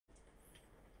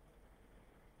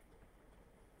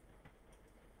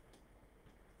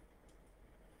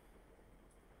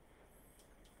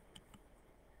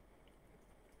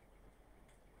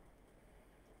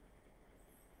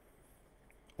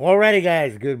Alrighty,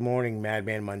 guys. Good morning,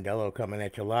 Madman Mondello coming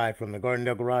at you live from the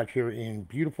Gardendale Garage here in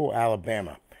beautiful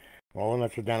Alabama. All of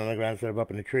us are down on the ground instead of up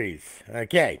in the trees.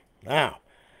 Okay, now,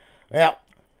 well,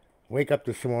 wake up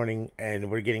this morning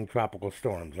and we're getting tropical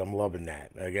storms. I'm loving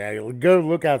that. Okay, go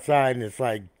look outside and it's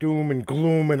like doom and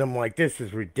gloom, and I'm like, this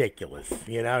is ridiculous.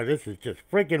 This is just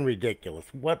freaking ridiculous.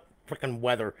 What freaking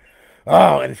weather?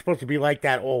 Oh, and it's supposed to be like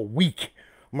that all week.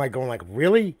 I'm like going like,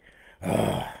 really?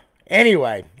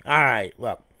 Anyway, all right,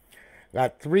 look.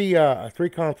 Got three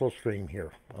console stream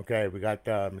here. Okay, we got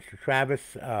Mr. Travis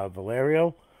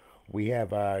Valero, we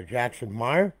have Jackson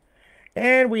Meyer,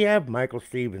 and we have Michael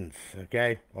Stevens.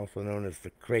 Okay, also known as the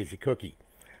Crazy Cookie.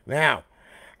 Now,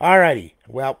 alrighty.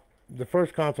 Well, the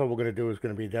first console we're gonna do is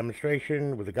gonna be a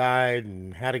demonstration with a guide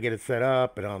and how to get it set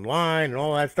up and online and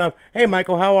all that stuff. Hey,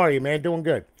 Michael, how are you, man? Doing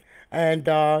good. And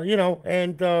we're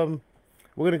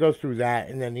gonna go through that,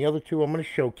 and then the other two I'm gonna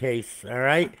showcase. All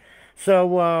right. So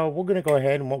we're gonna go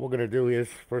ahead, and what we're gonna do is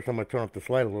first I'm gonna turn off this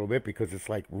light a little bit because it's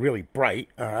like really bright.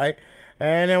 All right.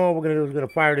 And then what we're gonna do is we're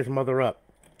gonna fire this mother up.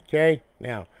 Okay.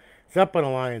 Now it's up on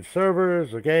Alliance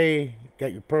servers. Okay.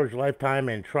 Got your Purge lifetime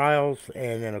and trials,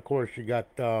 and then of course you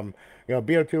got BO2,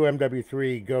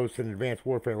 MW3, Ghosts, and Advanced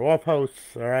Warfare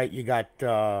Offhosts. All right. You got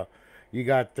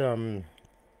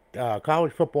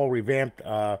College Football Revamped,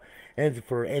 ends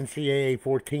for NCAA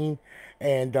 14,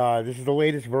 and this is the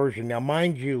latest version. Now,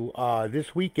 mind you,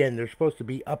 this weekend they're supposed to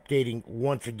be updating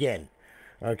once again.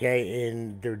 Okay,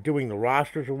 and they're doing the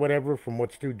rosters or whatever from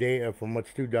what Stu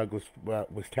Douglas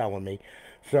was telling me.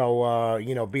 So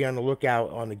be on the lookout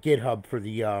on the GitHub for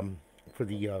the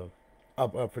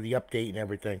update and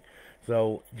everything.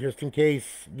 So just in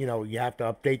case, you have to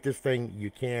update this thing, you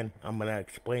can. I'm going to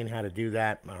explain how to do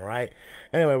that, all right?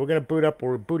 Anyway, we're going to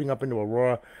we're booting up into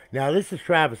Aurora. Now, this is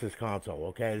Travis's console,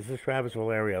 okay? This is Travis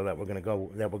Valero that we're going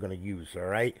to use, all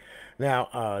right?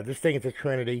 Now, this thing is a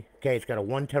Trinity, okay? It's got a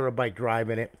 1 terabyte drive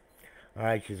in it. All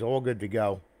right, she's all good to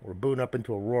go. We're booting up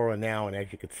into Aurora now, and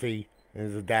as you can see, this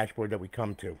is the dashboard that we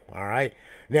come to, all right?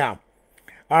 Now,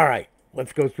 all right,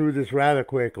 let's go through this rather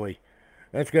quickly.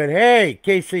 That's good. Hey,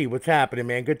 KC, what's happening,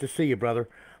 man? Good to see you, brother.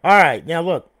 All right, now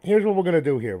look, here's what we're going to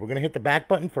do here. We're going to hit the back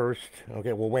button first.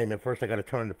 Okay, well, wait a minute. First, I got to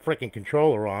turn the freaking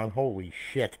controller on. Holy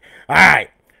shit. All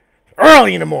right,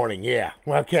 early in the morning, yeah.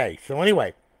 Okay, so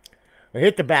anyway, I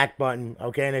hit the back button,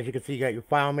 okay, and as you can see, you got your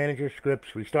file manager,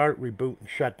 scripts, restart, reboot, and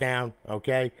shut down,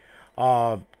 okay?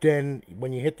 Then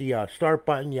when you hit the start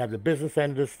button, you have the business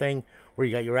end of this thing where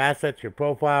you got your assets, your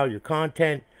profile, your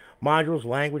content, modules,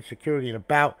 language, security, and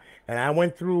about. And I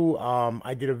went through,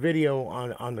 I did a video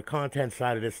on the content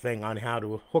side of this thing on how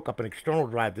to hook up an external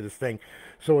drive to this thing.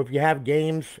 So if you have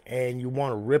games and you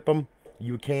want to rip them,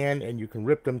 you can, and you can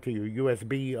rip them to your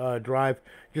USB drive.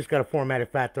 You just got to format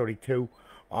it FAT32.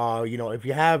 If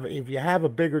you have a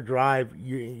bigger drive,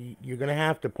 you're gonna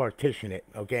have to partition it,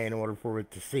 okay, in order for it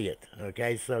to see it,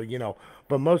 okay. So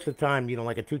but most of the time,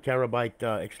 like a 2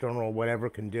 terabyte external or whatever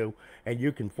can do, and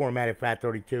you can format it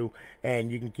FAT32, and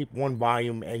you can keep one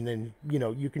volume, and then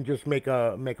you can just make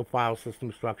a file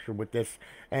system structure with this,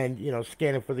 and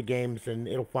scan it for the games, and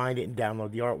it'll find it and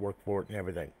download the artwork for it and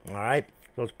everything. All right,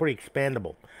 so it's pretty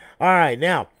expandable. All right,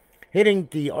 now. Hitting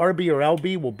the RB or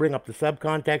LB will bring up the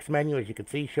subcontext menu, as you can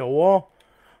see, show all.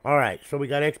 All right, so we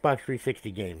got Xbox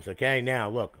 360 games, okay? Now,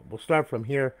 look, we'll start from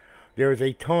here. There is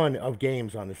a ton of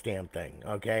games on this damn thing,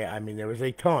 okay? I mean, there is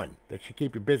a ton that should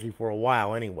keep you busy for a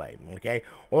while anyway, okay?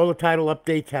 All the title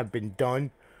updates have been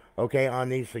done, okay, on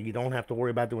these, so you don't have to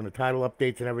worry about doing the title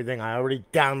updates and everything. I already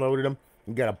downloaded them.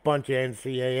 You got a bunch of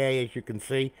NCAA, as you can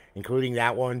see, including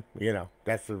that one.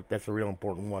 That's a real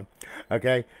important one.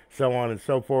 Okay, so on and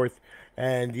so forth.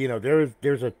 And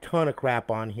there's a ton of crap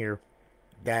on here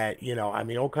that I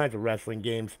mean, all kinds of wrestling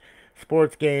games,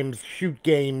 sports games, shoot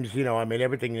games. I mean,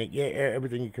 everything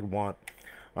everything you could want.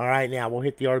 All right, now we'll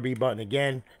hit the RB button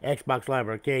again. Xbox Live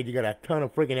Arcade. You got a ton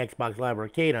of freaking Xbox Live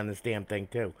Arcade on this damn thing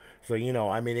too. So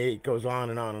I mean, it goes on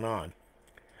and on and on.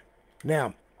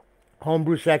 Now,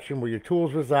 homebrew section where your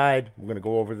tools reside. We're going to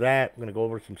go over that. We're going to go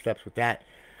over some steps with that.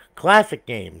 Classic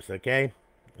games, okay?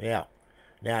 Yeah.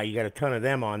 Now, you got a ton of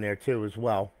them on there, too, as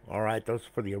well. All right, those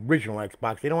are for the original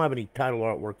Xbox. They don't have any title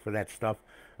artwork for that stuff.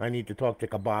 I need to talk to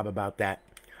Kebab about that.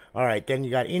 All right, then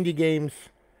you got indie games.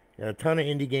 You got a ton of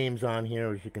indie games on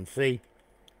here, as you can see.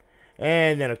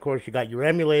 And then, of course, you got your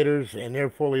emulators, and they're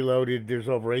fully loaded. There's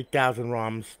over 8,000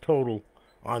 ROMs total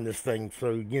on this thing.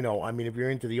 So, I mean, if you're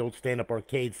into the old stand-up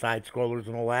arcade side scrollers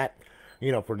and all that,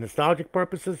 for nostalgic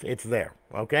purposes, it's there,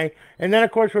 okay? And then,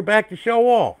 of course, we're back to show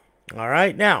all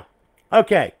right? Now,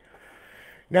 okay.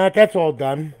 Now that that's all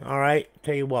done, all right,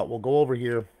 tell you what, we'll go over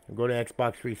here. We'll go to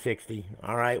Xbox 360,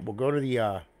 all right? We'll go to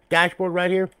the dashboard right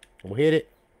here. We'll hit it.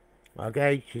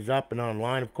 Okay, she's up and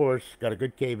online, of course. Got a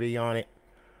good KV on it.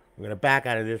 I'm going to back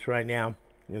out of this right now.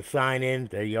 You're going to sign in.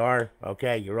 There you are.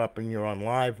 Okay, you're up and you're on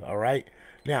live. All right.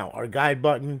 Now, our guide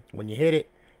button, when you hit it,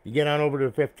 you get on over to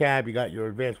the 5th tab. You got your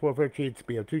Advanced Warfare cheats,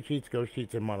 BO2 cheats, Ghost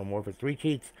cheats, and Modern Warfare 3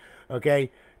 cheats.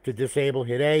 Okay, to disable,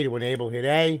 hit A. To enable, hit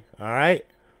A. All right.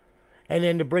 And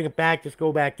then to bring it back, just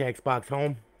go back to Xbox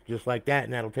Home, just like that,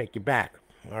 and that'll take you back.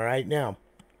 All right. Now,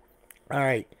 all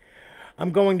right.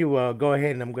 I'm going to go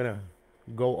ahead and I'm going to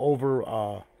go over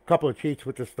a couple of cheats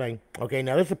with this thing. Okay,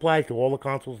 now this applies to all the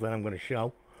consoles that I'm going to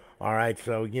show. All right,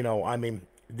 so, you know, I mean,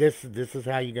 this is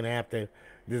how you're going to have to,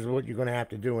 this is what you're going to have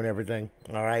to do and everything.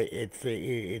 All right,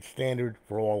 it's standard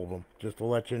for all of them, just to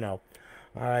let you know.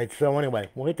 All right, so anyway,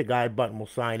 we'll hit the guide button. We'll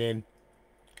sign in.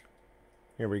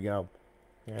 Here we go.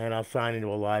 And I'll sign into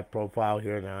a live profile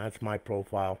here. Now, that's my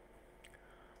profile.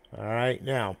 All right,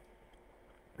 now,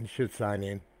 you should sign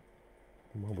in.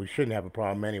 Well, we shouldn't have a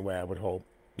problem anyway, I would hope.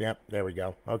 Yep, there we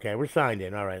go. Okay, we're signed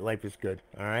in. All right, life is good.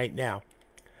 All right, now.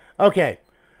 Okay,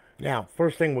 now,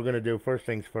 first thing we're going to do, first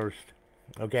things first.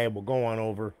 Okay, we'll go on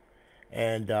over,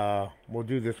 and we'll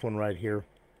do this one right here.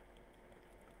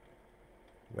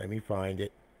 Let me find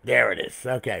it. There it is.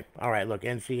 Okay, all right, look,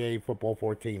 NCAA Football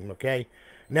 14, okay?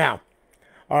 Now,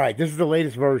 all right, this is the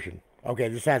latest version. Okay,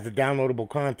 this has the downloadable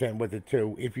content with it,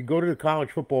 too. If you go to the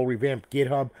College Football Revamped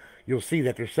GitHub, you'll see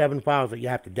that there's 7 files that you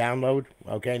have to download.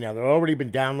 Okay, now they're already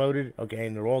been downloaded. Okay,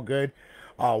 and they're all good.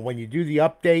 When you do the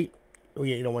update,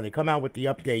 you know, when they come out with the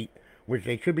update, which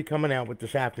they should be coming out with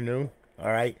this afternoon,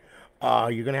 all right,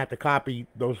 you're going to have to copy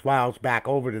those files back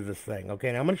over to this thing.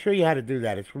 Okay, now I'm going to show you how to do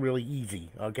that. It's really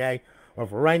easy, okay? Well,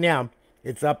 for right now,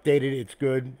 it's updated. It's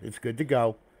good. It's good to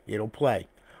go. It'll play.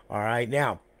 All right,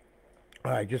 now,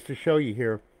 all right, just to show you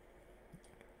here.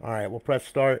 All right, we'll press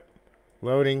start,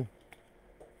 loading,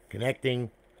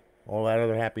 connecting, all that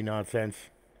other happy nonsense.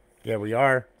 There we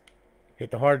are.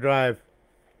 Hit the hard drive.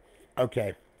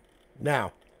 Okay.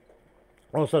 Now,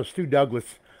 also Stu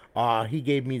Douglas, he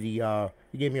gave me a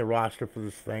roster for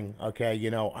this thing. Okay,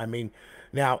 you know, I mean,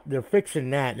 now they're fixing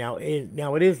that. Now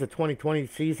it is the 2020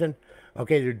 season.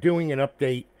 Okay, they're doing an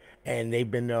update, and they've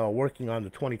been working on the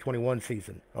 2021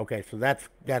 season. Okay, so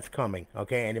that's coming.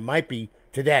 Okay, and it might be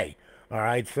today. All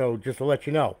right, so just to let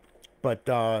you know. But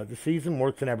the season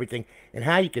works and everything. And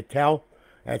how you could tell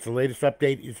that's the latest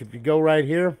update is if you go right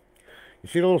here, you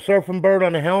see the little surfing bird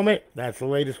on the helmet? That's the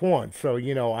latest one. So,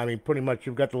 you know, I mean, pretty much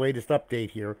you've got the latest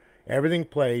update here. Everything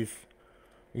plays.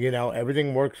 You know,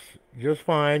 everything works just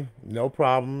fine. No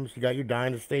problems. You got your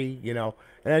dynasty, you know.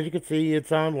 And as you can see,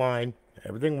 it's online.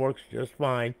 Everything works just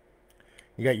fine.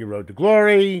 You got your road to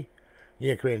glory.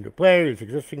 You got creating a new player, your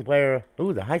existing player.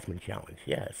 Ooh, the Heisman Challenge.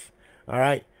 Yes. All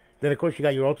right. Then, of course, you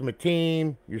got your Ultimate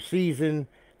Team, your season,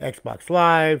 Xbox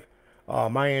Live,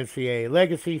 My NCAA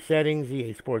Legacy settings,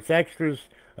 EA Sports Extras.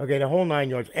 Okay, the whole 9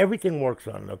 yards. Everything works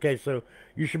on it. Okay, so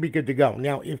you should be good to go.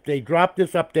 Now, if they drop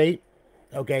this update,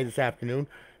 okay, this afternoon,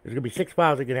 there's going to be 6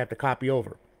 files you're going to have to copy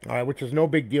over. All right, which is no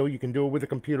big deal. You can do it with a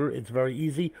computer. It's very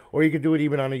easy. Or you can do it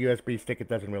even on a USB stick. It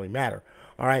doesn't really matter.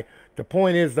 All right. The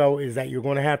point is, though, is that you're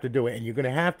going to have to do it. And you're going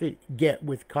to have to get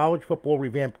with College Football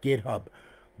Revamped GitHub.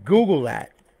 Google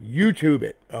that. YouTube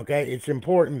it. Okay. It's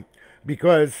important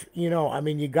because, you know, I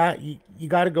mean, you got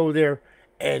to go there.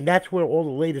 And that's where all the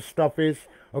latest stuff is.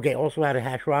 Okay. Also how to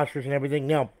hash rosters and everything.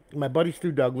 Now, my buddy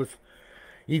Stu Douglas,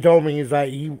 he told me he's like,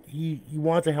 he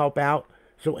wants to help out.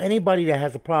 So anybody that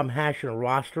has a problem hashing a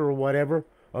roster or whatever,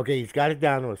 okay, he's got it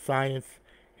down to a science.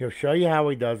 He'll show you how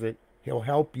he does it. He'll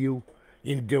help you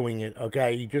in doing it.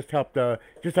 Okay, he just helped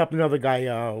another guy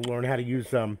learn how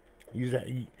to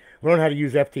learn how to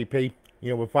use FTP. You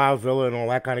know, with FileZilla and all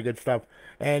that kind of good stuff.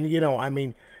 And you know, I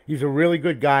mean, he's a really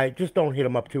good guy. Just don't hit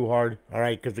him up too hard, all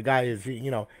right? Because the guy is,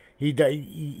 you know. He's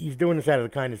doing this out of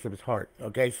the kindness of his heart.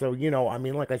 Okay, so, you know, I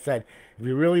mean, like I said, if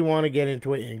you really want to get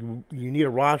into it and you need a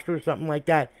roster or something like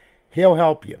that, he'll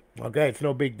help you. Okay, it's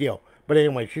no big deal. But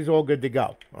anyway, she's all good to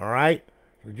go. All right,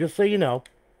 so just so you know,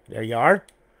 there you are.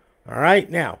 All right,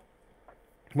 now,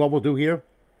 what we'll do here,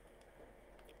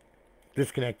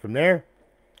 disconnect from there.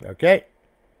 Okay,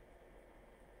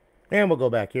 and we'll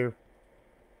go back here.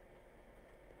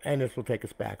 And this will take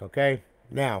us back, okay?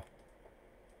 Now,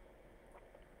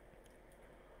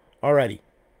 alrighty.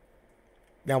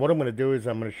 Now what I'm going to do is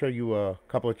I'm going to show you a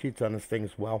couple of cheats on this thing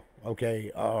as well.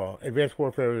 Okay, Advanced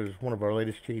Warfare is one of our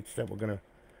latest cheats that we're going to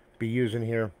be using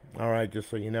here. Alright, just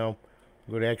so you know.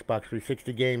 Go to Xbox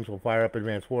 360 games, we'll fire up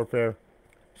Advanced Warfare,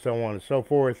 so on and so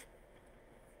forth.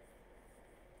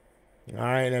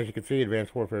 Alright, and as you can see,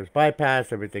 Advanced Warfare is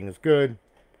bypassed, everything is good.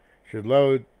 Should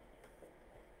load.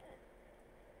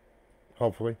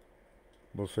 Hopefully.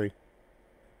 We'll see.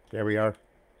 There we are.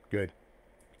 Good.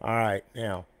 All right,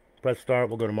 now press start.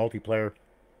 We'll go to multiplayer.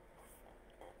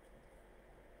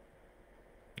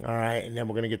 All right, and then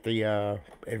we're gonna get the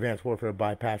Advanced Warfare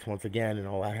bypass once again and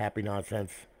all that happy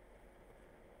nonsense.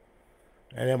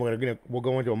 And then we'll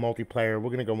go into a multiplayer.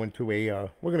 We're gonna go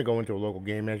into a local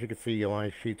game. As you can see, the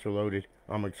alliance cheats are loaded.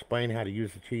 I'm gonna explain how to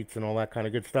use the cheats and all that kind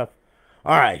of good stuff.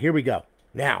 All right, here we go.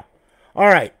 Now, all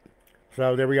right.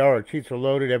 So there we are. Our cheats are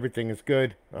loaded. Everything is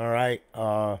good. All right.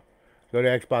 Go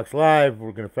to Xbox Live.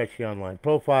 We're gonna fetch the online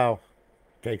profile.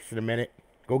 Takes it a minute.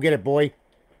 Go get it, boy.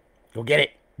 Go get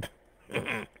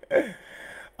it.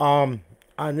 On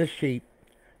this sheet,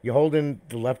 you hold in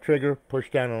the left trigger, push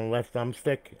down on the left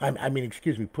thumbstick.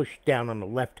 Excuse me, push down on the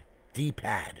left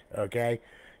D-pad, okay?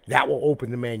 That will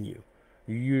open the menu.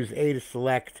 You use A to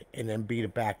select and then B to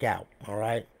back out, all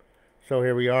right? So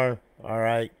here we are. All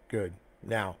right, good.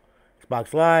 Now,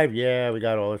 Xbox Live, yeah, we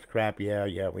got all this crap.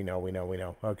 Yeah, we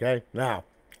know. Okay, now,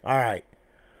 all right.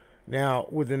 Now,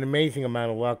 with an amazing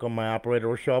amount of luck on my operator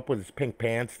will show up with his pink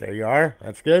pants. There you are.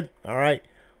 That's good. All right.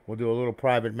 We'll do a little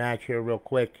private match here real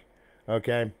quick.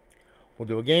 Okay. We'll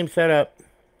do a game setup.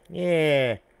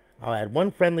 Yeah. I'll add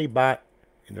one friendly bot,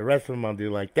 and the rest of them I'll do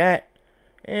like that.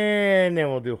 And then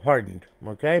we'll do hardened.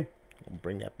 Okay. We'll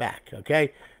bring that back.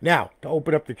 Okay. Now, to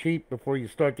open up the cheat before you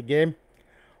start the game,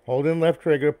 hold in left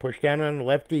trigger, push down on the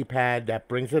left D-pad. That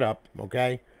brings it up.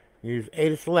 Okay. Use A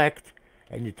to select.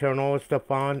 And you turn all this stuff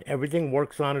on. Everything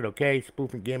works on it, okay?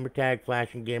 Spoofing gamer tag,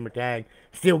 flashing gamer tag,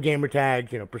 steal gamer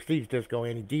tags, prestige disco,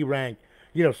 anti-D rank,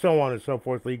 so on and so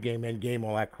forth, lead game, end game,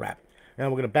 all that crap. Now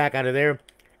we're going to back out of there.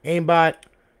 Aimbot,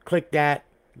 click that.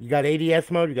 You got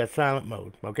ADS mode, you got silent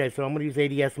mode. Okay, so I'm going to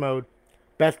use ADS mode,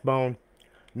 best bone,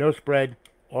 no spread,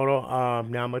 auto,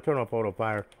 now I'm going to turn off auto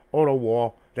fire, auto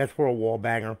wall, that's for a wall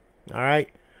banger. All right,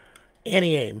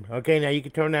 anti-aim. Okay, now you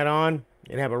can turn that on.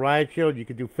 And have a riot shield. You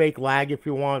can do fake lag if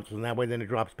you want, so that way then it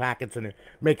drops packets and it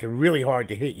makes it really hard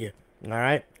to hit you. All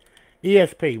right.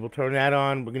 ESP, we'll turn that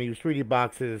on. We're going to use 3D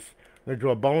boxes. We're going to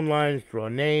draw bone lines, draw a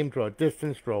name, draw a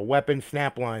distance, draw a weapon,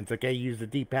 snap lines. Okay, use the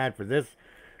D-pad for this.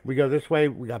 We go this way.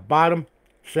 We got bottom,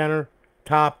 center,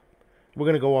 top. We're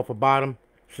going to go off of bottom.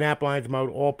 Snap lines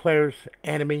mode, all players,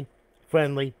 enemy,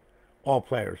 friendly, all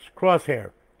players.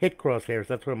 Crosshair, hit crosshairs.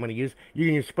 That's what I'm going to use. You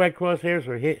can use spread crosshairs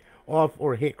or hit off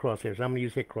or hit crosshairs. I'm going to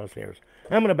use hit crosshairs.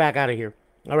 I'm going to back out of here.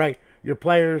 All right. Your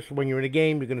players, when you're in a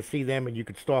game, you're going to see them and you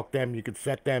could stalk them. You could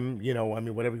set them,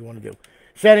 whatever you want to do.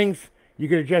 Settings, you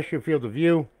can adjust your field of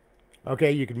view.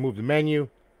 Okay. You can move the menu.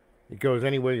 It goes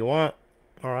anywhere you want.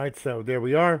 All right. So there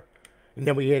we are. And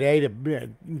then we hit A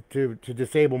to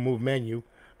disable move menu.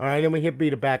 All right. Then we hit B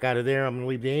to back out of there. I'm going to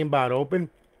leave the aimbot open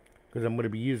because I'm going to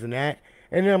be using that.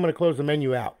 And then I'm going to close the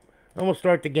menu out. And we'll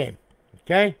start the game.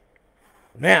 Okay.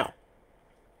 Now,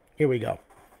 here we go.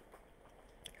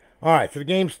 All right, so the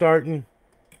game's starting.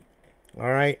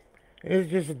 All right, it's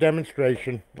just a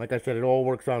demonstration. Like I said, it all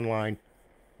works online.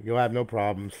 You'll have no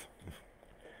problems.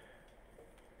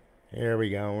 Here we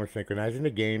go. We're synchronizing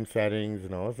the game settings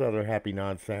and all this other happy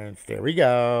nonsense. There we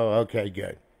go. Okay,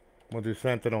 good. We'll do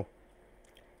Sentinel.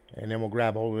 And then we'll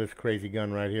grab hold of this crazy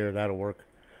gun right here. That'll work.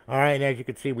 All right, and as you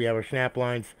can see, we have our snap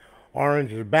lines.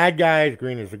 Orange is the bad guys,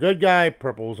 green is the good guy,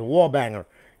 purple is a wall banger.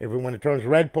 When it turns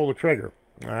red, pull the trigger.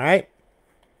 All right?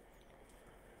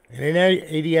 And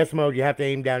in ADS mode, you have to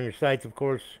aim down your sights, of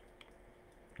course.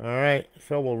 All right,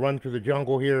 so we'll run through the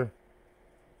jungle here.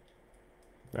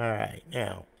 All right,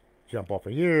 now, jump off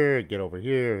of here, get over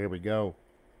here, here we go.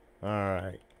 All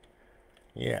right,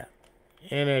 yeah.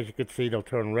 And as you can see, they'll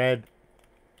turn red.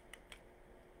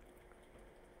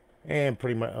 And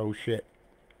pretty much, oh shit.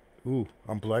 Ooh,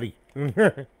 I'm bloody.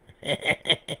 That's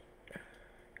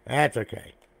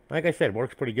okay. Like I said,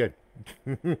 works pretty good.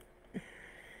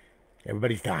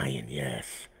 Everybody's dying,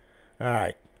 yes. All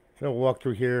right, so we'll walk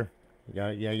through here. Yeah,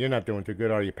 you're not doing too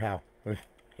good, are you, pal?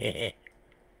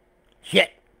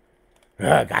 Shit.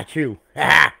 Got you.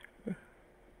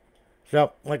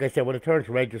 So, like I said, when it turns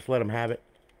red, just let them have it.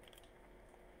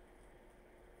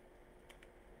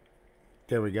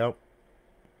 There we go.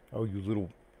 Oh, you little...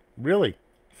 Really?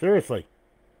 Seriously?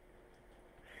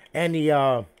 And the,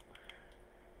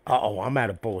 uh-oh, I'm out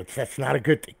of bullets. That's not a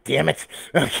good thing. Damn it.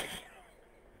 Okay.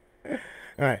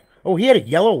 All right. Oh, he had a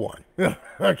yellow one.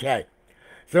 Okay.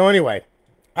 So anyway.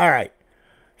 All right.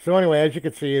 So anyway, as you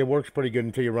can see, it works pretty good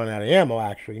until you run out of ammo,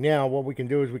 actually. Now, what we can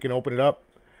do is we can open it up.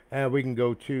 And we can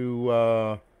go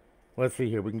to, let's see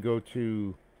here. We can go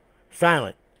to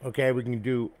silent. Okay, we can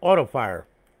do auto fire.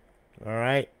 All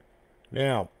right.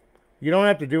 Now, you don't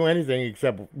have to do anything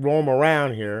except roam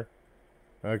around here.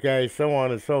 Okay, so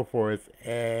on and so forth.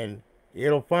 And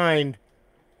it'll find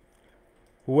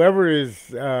whoever is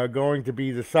going to be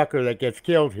the sucker that gets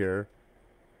killed here,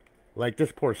 like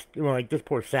this poor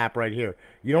sap right here.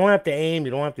 You don't have to aim.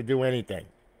 You don't have to do anything.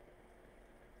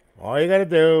 All you gotta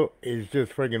do is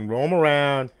just friggin' roam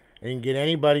around and get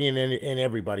anybody and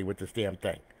everybody with this damn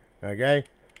thing. Okay?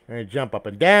 And jump up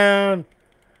and down.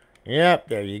 Yep,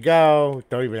 there you go.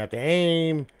 Don't even have to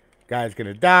aim. Guy's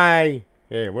gonna die.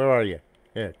 Here, where are you?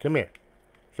 Here, come here.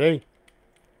 See?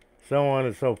 So on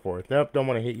and so forth. Nope, don't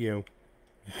want to hit you.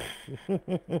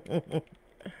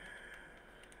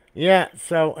 Yeah,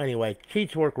 so anyway,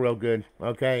 cheats work real good.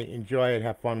 Okay? Enjoy it.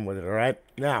 Have fun with it, alright?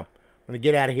 Now, I'm gonna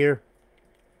get out of here.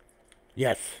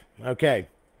 Yes. Okay.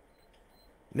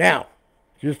 Now,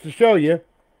 just to show you,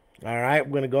 all right,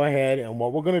 we're going to go ahead, and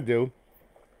what we're going to do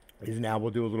is now we'll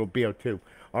do a little BO2.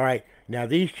 All right, now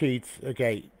these cheats,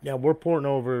 okay, now we're porting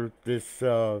over this,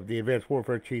 the Advanced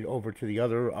Warfare cheat over to the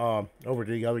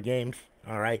other games,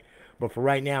 all right? But for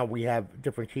right now, we have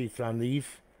different cheats on these.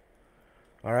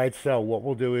 All right, so what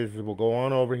we'll do is we'll go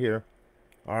on over here.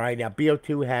 All right, now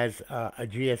BO2 has a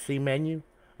GSC menu.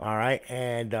 All right,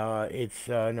 and it's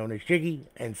known as Jiggy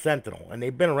and Sentinel, and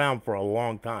they've been around for a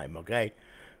long time, okay?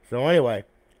 So anyway,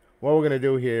 what we're going to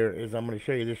do here is I'm going to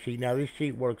show you this sheet. Now, this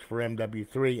sheet works for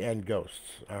MW3 and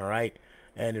Ghosts, all right?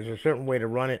 And there's a certain way to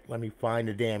run it. Let me find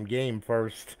the damn game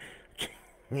first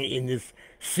in this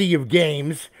sea of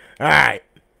games. All right.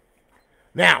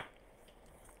 Now,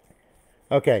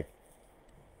 okay.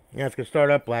 Now, it's going to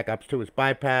start up. Black Ops 2 is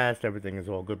bypassed. Everything is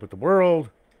all good with the world.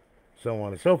 So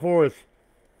on and so forth.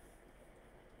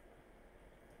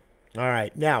 All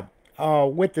right, now,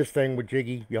 with this thing, with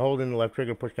Jiggy, you hold in the left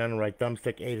trigger, push down the right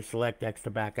thumbstick, A to select, X to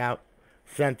back out.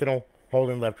 Sentinel, hold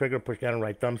in the left trigger, push down the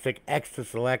right thumbstick, X to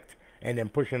select, and then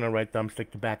push in the right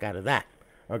thumbstick to back out of that.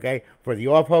 Okay, for the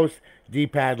off-host,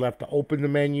 D-pad left to open the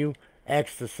menu,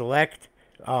 X to select,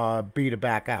 B to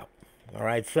back out. All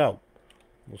right, so,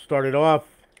 we'll start it off,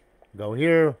 go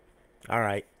here. All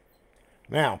right,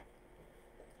 now,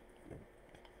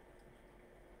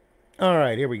 all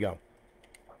right, here we go.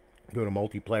 Go to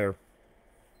multiplayer.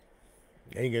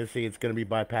 And you're going to see it's going to be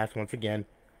bypassed once again.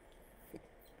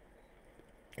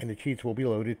 And the cheats will be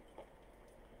loaded.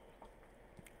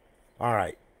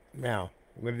 Alright. Now,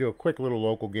 we're going to do a quick little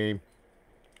local game.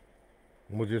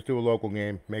 And we'll just do a local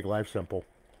game. Make life simple.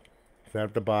 Set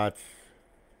up the bots.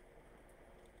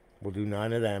 We'll do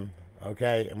 9 of them.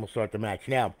 Okay? And we'll start the match.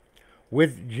 Now,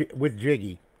 with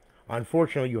Jiggy,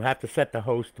 unfortunately, you have to set the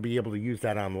host to be able to use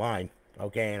that online.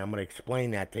 Okay, and I'm going to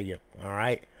explain that to you, all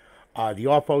right? The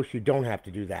off-host, you don't have to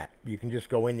do that. You can just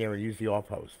go in there and use the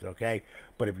off-host, okay?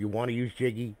 But if you want to use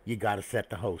Jiggy, you got to set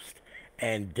the host.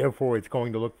 And therefore, it's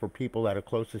going to look for people that are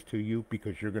closest to you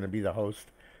because you're going to be the host.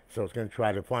 So it's going to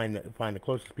try to find the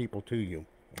closest people to you,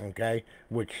 okay?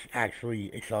 Which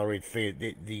actually accelerates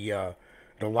the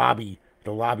lobby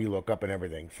lookup and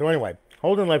everything. So anyway,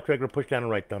 hold in left trigger, push down the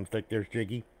right thumbstick. There's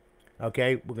Jiggy.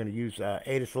 Okay, we're going to use A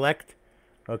to select.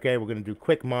 Okay, we're going to do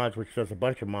quick mods, which does a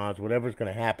bunch of mods. Whatever's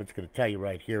going to happen, it's going to tell you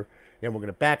right here. Then we're going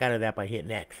to back out of that by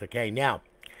hitting X. Okay, now,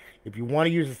 if you want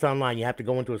to use this online, you have to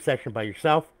go into a session by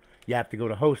yourself. You have to go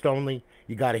to host only.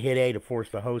 You got to hit A to force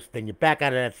the host. Then you back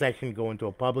out of that session, go into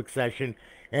a public session,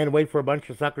 and wait for a bunch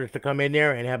of suckers to come in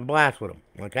there and have a blast with them.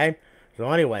 Okay,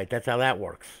 so anyway, that's how that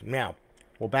works. Now,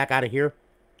 we'll back out of here.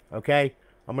 Okay,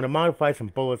 I'm going to modify some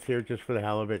bullets here just for the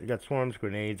hell of it. You got swarms,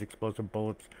 grenades, explosive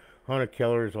bullets, hunter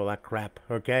killers, all that crap,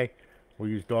 okay? We'll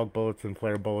use dog bullets and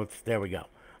flare bullets. There we go.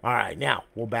 All right, now,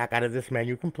 we'll back out of this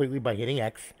menu completely by hitting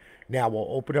X. Now, we'll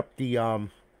open up the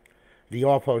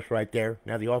off-host right there.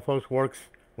 Now, the off-host works,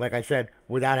 like I said,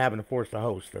 without having to force the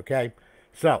host, okay?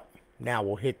 So, now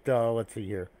we'll hit, let's see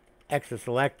here, X to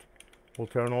select. We'll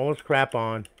turn all this crap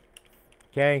on,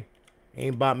 okay?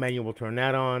 Aimbot menu, we'll turn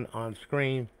that on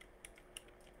screen.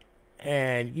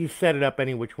 And you set it up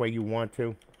any which way you want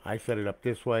to. I set it up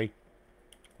this way.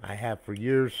 I have for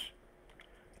years.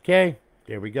 Okay,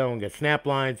 there we go. And get snap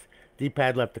lines.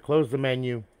 D-pad left to close the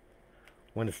menu.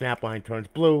 When the snap line turns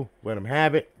blue, let them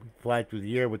have it. Fly through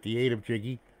the air with the aid of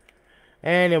Jiggy.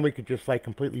 And then we could just like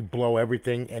completely blow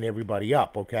everything and everybody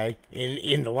up, okay?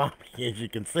 In the lobby, as you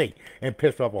can see. And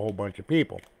piss off a whole bunch of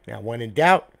people. Now, when in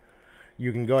doubt,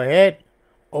 you can go ahead,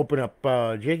 open up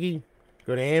Jiggy.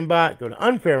 Go to aimbot, go to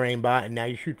unfair aimbot, and now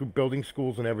you shoot through buildings,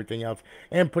 schools, and everything else.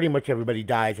 And pretty much everybody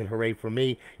dies, and hooray for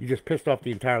me. You just pissed off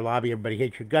the entire lobby. Everybody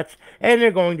hates your guts, and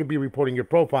they're going to be reporting your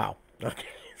profile. Okay,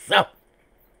 so.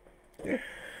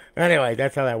 Anyway,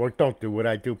 that's how that works. Don't do what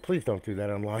I do. Please don't do that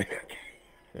online.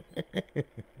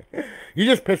 You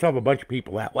just piss off a bunch of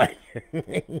people that way.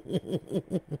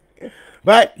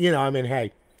 But, you know, I mean,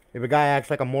 hey, if a guy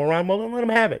acts like a moron, well, then let him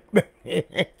have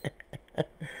it.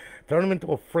 Turn them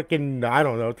into a freaking, I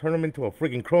don't know, turn them into a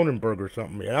freaking Cronenberg or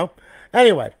something, you know?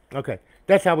 Anyway, okay,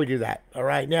 that's how we do that. All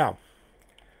right, now,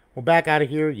 we'll back out of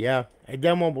here, yeah. And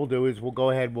then what we'll do is we'll go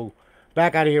ahead, we'll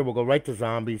back out of here, we'll go right to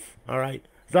zombies, all right?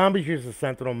 Zombies use the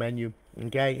Sentinel menu,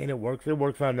 okay? And it works. It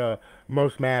works on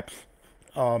most maps.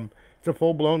 It's a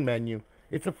full-blown menu.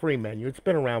 It's a free menu. It's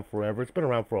been around forever. It's been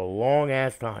around for a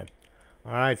long-ass time.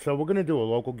 All right, so we're going to do a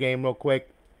local game real quick.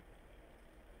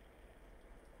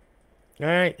 All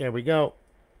right, there we go.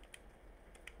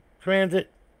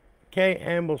 Transit. Okay,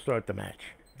 and we'll start the match.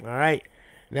 All right.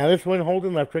 Now this one, hold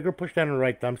and left trigger, push down on the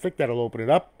right thumbstick. That'll open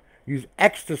it up. Use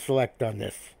X to select on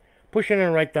this. Push in on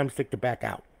the right thumbstick to back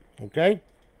out. Okay?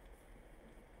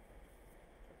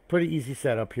 Pretty easy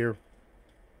setup here.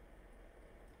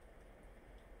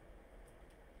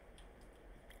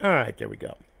 All right, there we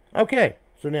go. Okay,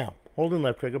 so now, hold and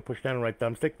left trigger, push down the right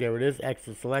thumbstick. There it is. X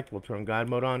to select. We'll turn God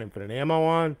mode on, infinite ammo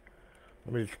on.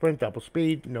 Limited sprint, double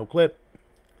speed, no clip.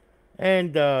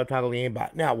 And toggle the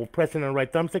aimbot. Now, we'll press in on the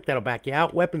right thumbstick. That'll back you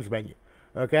out. Weapons menu.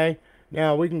 Okay?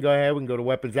 Now, we can go ahead. We can go to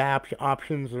weapons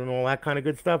options and all that kind of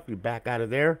good stuff. You back out of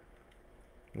there.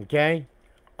 Okay?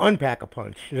 Unpack a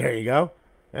punch. There you go.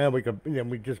 And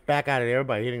we just back out of there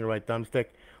by hitting the right thumbstick.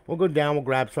 We'll go down. We'll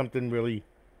grab something really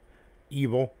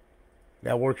evil.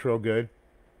 That works real good.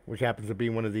 Which happens to be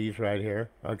one of these right here.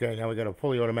 Okay, now we got a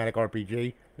fully automatic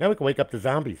RPG. Now we can wake up the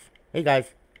zombies. Hey,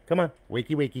 guys. Come on.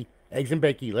 Wakey, wakey. Eggs and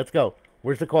bakey. Let's go.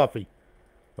 Where's the coffee?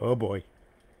 Oh, boy.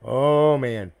 Oh,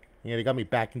 man. Yeah, they got me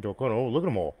backed into a corner. Oh, look at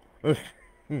them all.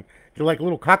 They're like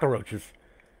little cockroaches.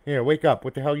 Here, wake up.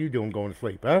 What the hell are you doing going to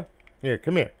sleep, huh? Here,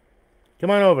 come here. Come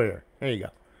on over here. There you go.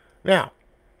 Now,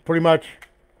 pretty much,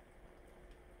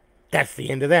 that's the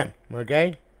end of them,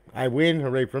 okay? I win,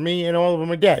 hooray for me, and all of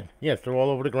them are dead. Yes, they're all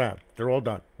over the ground. They're all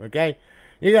done, okay?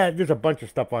 There's a bunch of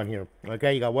stuff on here,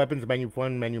 okay? You got weapons menu,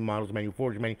 fun menu, models menu,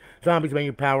 forge menu, zombies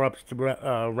menu, power-ups,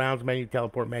 rounds menu,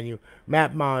 teleport menu,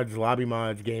 map mods, lobby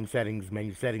mods, game settings,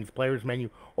 menu settings, players menu,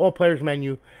 all players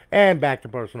menu, and back to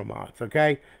personal mods,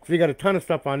 okay? So you got a ton of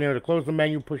stuff on there. To close the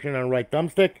menu, push in on the right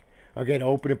thumbstick. Okay, to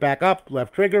open it back up,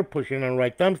 left trigger, push in on the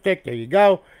right thumbstick. There you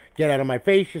go. Get out of my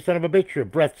face, you son of a bitch. Your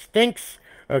breath stinks.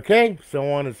 Okay, so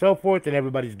on and so forth, and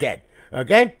everybody's dead.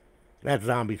 Okay? That's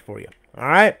zombies for you. All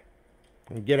right?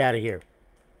 And get out of here.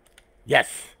 Yes.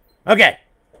 Okay.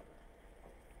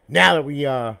 Now that we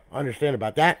understand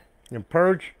about that, and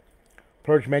Purge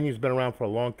menu's been around for a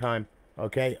long time.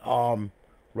 Okay?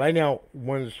 Right now,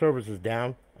 one of the servers is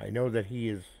down. I know that he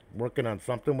is working on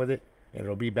something with it, and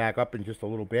it'll be back up in just a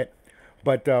little bit.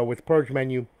 But with Purge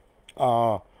menu,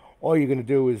 all you're gonna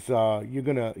do is you're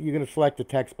gonna select the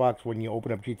text box when you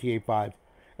open up GTA 5,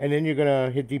 and then you're gonna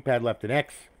hit D-pad left and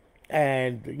X,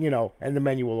 and and the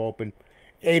menu will open.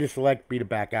 A to select, B to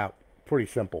back out. Pretty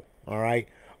simple. All right.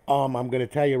 I'm gonna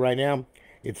tell you right now,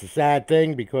 it's a sad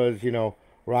thing because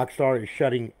Rockstar is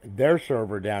shutting their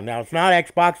server down. Now it's not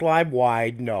Xbox Live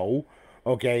wide, no.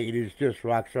 Okay, it is just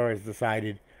Rockstar has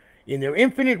decided, in their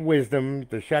infinite wisdom,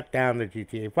 to shut down the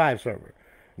GTA 5 server.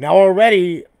 Now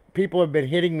already, people have been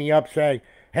hitting me up saying,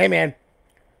 hey man,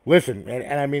 listen,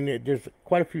 and I mean, there's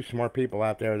quite a few smart people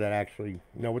out there that actually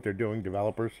know what they're doing,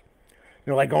 developers.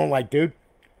 They're like going like, dude,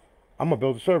 I'm going to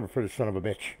build a server for this son of a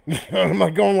bitch. I'm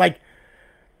like going like,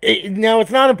 now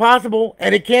it's not impossible,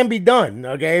 and it can be done,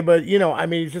 okay? But, I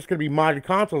mean, it's just going to be modded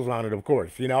consoles on it, of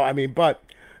course, I mean, but,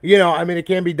 I mean, it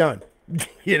can be done,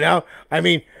 I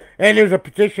mean, and there's a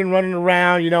petition running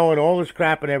around, and all this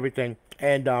crap and everything,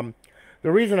 and,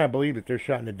 the reason I believe that they're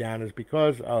shutting it down is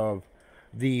because of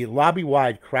the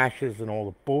lobby-wide crashes and all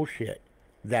the bullshit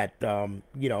that, the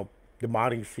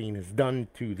modding scene has done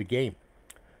to the game.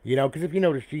 Because if you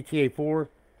notice, GTA 4,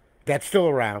 that's still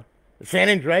around. San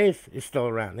Andreas is still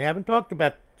around. They haven't talked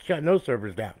about shutting those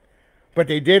servers down. But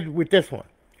they did with this one.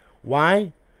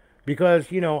 Why? Because,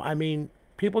 I mean,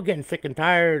 people getting sick and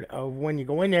tired of when you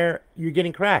go in there, you're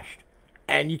getting crashed.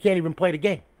 And you can't even play the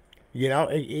game.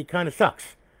 It kind of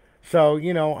sucks. So,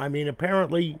 I mean,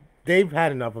 apparently they've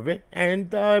had enough of it,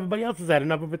 and everybody else has had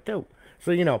enough of it too.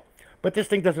 So, but this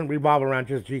thing doesn't revolve around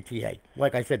just GTA.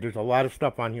 Like I said, there's a lot of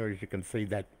stuff on here, as you can see,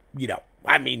 that,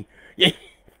 I mean, if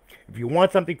you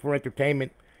want something for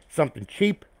entertainment, something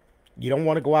cheap, you don't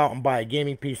want to go out and buy a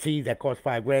gaming PC that costs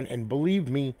 $5,000. And believe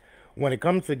me, when it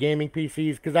comes to gaming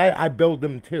PCs, because I build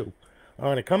them too,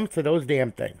 when it comes to those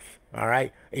damn things, all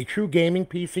right, a true gaming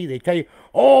PC, they tell you,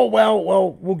 oh,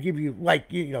 well, we'll give you, like,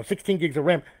 16 gigs of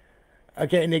RAM.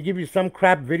 Okay, and they give you some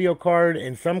crap video card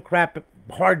and some crap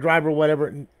hard drive or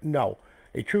whatever. No,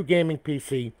 a true gaming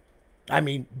PC, I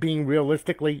mean, being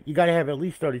realistically, you got to have at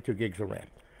least 32 gigs of RAM.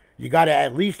 You got to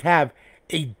at least have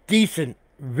a decent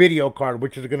video card,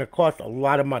 which is going to cost a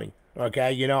lot of money.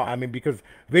 Okay, you know, I mean, because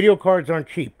video cards aren't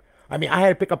cheap. I mean, I had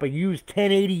to pick up a used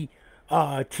 1080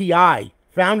 Ti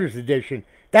Founders Edition.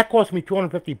 That cost me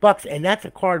 250 bucks, and that's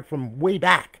a card from way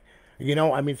back. You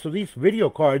know, I mean, so these video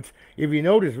cards, if you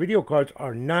notice, video cards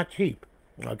are not cheap.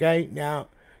 Okay, now,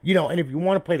 you know, and if you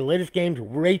want to play the latest games,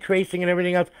 ray tracing and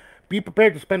everything else, be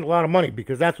prepared to spend a lot of money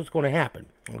because that's what's going to happen.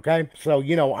 Okay, so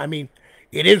you know, I mean,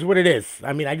 it is what it is.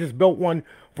 I mean, I just built one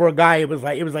for a guy. It was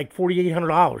like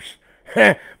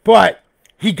 $4,800. But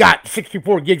he got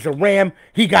 64 gigs of RAM.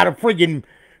 He got a friggin'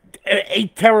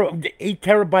 8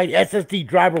 terabyte SSD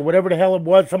drive or whatever the hell it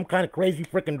was. Some kind of crazy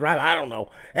freaking drive. I don't know.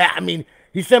 I mean,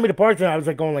 he sent me the parts and I was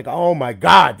like going like, oh my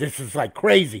God, this is like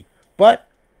crazy. But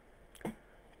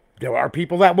there are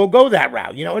people that will go that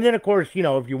route, you know. And then of course, you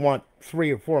know, if you want 3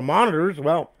 or 4 monitors,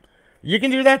 well, you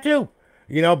can do that too.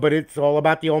 You know, but it's all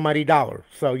about the almighty dollar.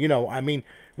 So, you know, I mean,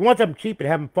 if you want something cheap and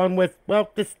having fun with, well,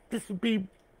 this would be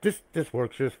this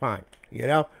works just fine. You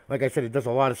know, like I said, it does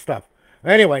a lot of stuff.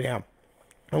 Anyway, now,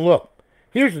 and look,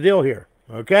 here's the deal here.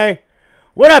 Okay,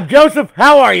 what up, Joseph?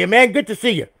 How are you, man? Good to see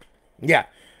you. Yeah.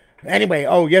 Anyway,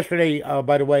 oh, yesterday,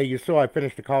 by the way, you saw I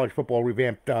finished the college football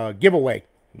revamped giveaway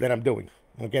that I'm doing.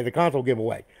 Okay, the console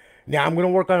giveaway. Now I'm gonna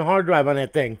work on a hard drive on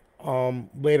that thing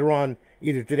later on,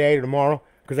 either today or tomorrow,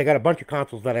 because I got a bunch of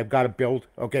consoles that I've got to build.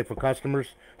 Okay, for customers,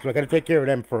 so I got to take care of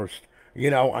them first. You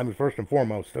know, I mean, first and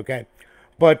foremost. Okay.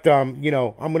 But, you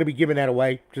know, I'm going to be giving that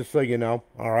away, just so you know.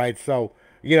 All right, so,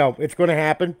 you know, it's going to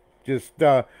happen. I just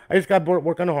got to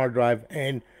work on the hard drive,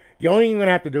 and the only thing you're going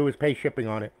to have to do is pay shipping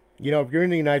on it. You know, if you're in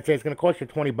the United States, it's going to cost you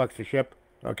 20 bucks to ship,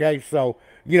 okay? So,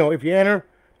 you know, if you enter,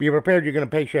 be prepared you're going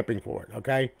to pay shipping for it,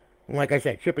 okay? And like I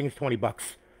said, shipping is 20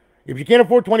 bucks. If you can't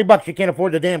afford 20 bucks, you can't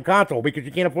afford the damn console because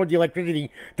you can't afford the electricity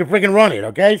to friggin' run it,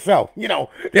 okay? So, you know,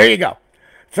 there you go.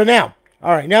 So now,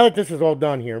 all right, now that this is all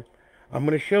done here, I'm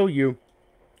going to show you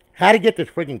how to get this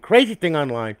freaking crazy thing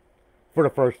online for the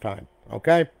first time,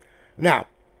 okay? Now,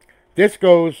 this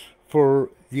goes for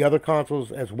the other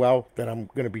consoles as well that I'm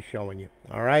going to be showing you,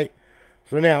 all right?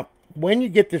 So now, when you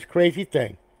get this crazy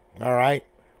thing, all right,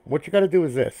 what you got to do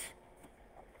is this,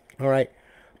 all right?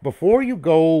 Before you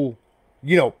go,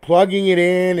 you know, plugging it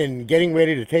in and getting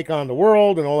ready to take on the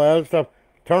world and all that other stuff,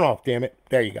 turn off, damn it.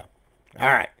 There you go. All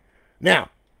right.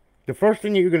 Now, the first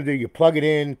thing that you're going to do, you plug it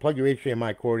in, plug your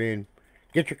HDMI cord in,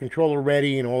 get your controller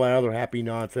ready and all that other happy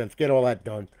nonsense. Get all that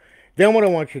done. Then what I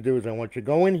want you to do is I want you to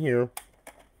go in here.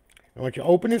 I want you to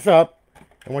open this up.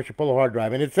 I want you to pull a hard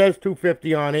drive. And it says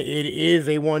 250 on it. It is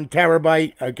a 1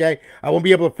 terabyte, okay? I won't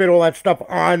be able to fit all that stuff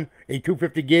on a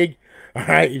 250 gig. All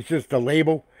right? It's just a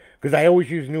label. Because I always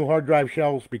use new hard drive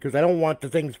shells because I don't want the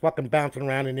things fucking bouncing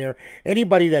around in there.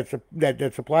 Anybody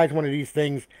that supplies one of these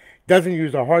things doesn't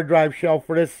use a hard drive shell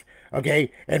for this,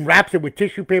 okay, and wraps it with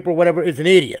tissue paper or whatever is an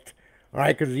idiot. All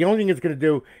right, because the only thing it's going to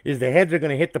do is the heads are going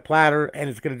to hit the platter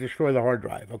and it's going to destroy the hard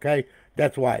drive, okay?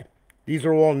 That's why. These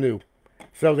are all new.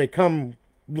 So they come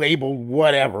labeled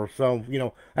whatever. So, you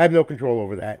know, I have no control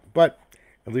over that. But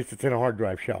at least it's in a hard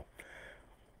drive shell.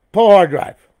 Pull a hard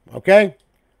drive, okay?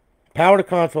 Power the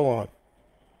console on.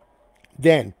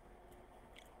 Then,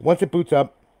 once it boots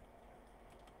up,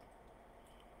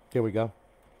 there we go.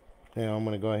 Now I'm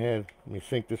going to go ahead. Let me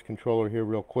sync this controller here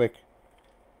real quick.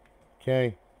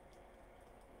 Okay.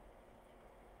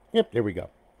 Yep, there we go.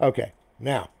 Okay,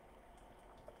 now.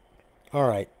 All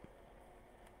right.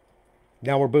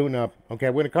 Now we're booting up. Okay,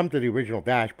 we're going to come to the original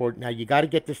dashboard. Now you got to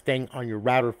get this thing on your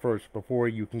router first before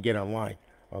you can get online.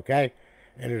 Okay?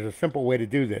 And there's a simple way to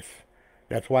do this.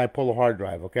 That's why I pull a hard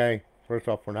drive, okay? First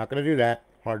off, we're not going to do that.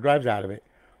 Hard drive's out of it.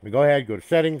 We go ahead, go to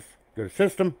settings, go to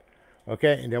system,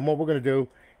 okay? And then what we're going to do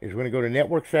is we're going to go to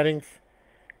network settings,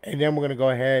 and then we're going to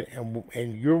go ahead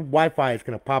and your Wi-Fi is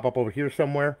going to pop up over here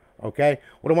somewhere, okay?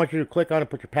 What I want you to click on it,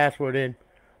 put your password in,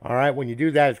 all right? When you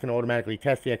do that, it's going to automatically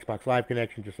test the Xbox Live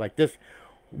connection just like this.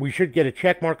 We should get a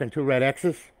check mark and 2 red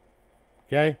X's,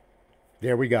 okay?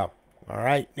 There we go, all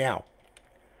right? Now,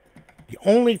 the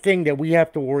only thing that we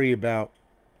have to worry about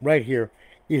right here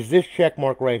is this check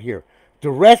mark right here.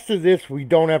 The rest of this we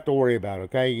don't have to worry about,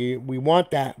 okay? We want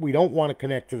that. We don't want to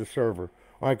connect to the server,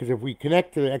 all right? Because if we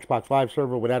connect to the Xbox Live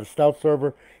server without a stealth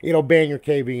server, it'll ban your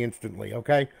KV instantly,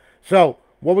 okay? So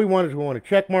what we want is we want a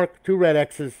check mark, 2 red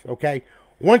X's, okay?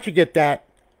 Once you get that,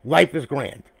 life is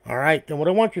grand, all right? Then what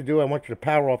I want you to do, I want you to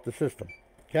power off the system,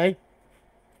 okay?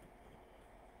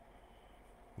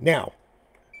 Now,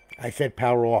 I said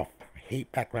power off.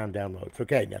 Hate background downloads.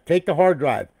 Okay, now take the hard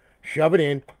drive, shove it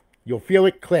in. You'll feel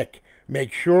it click.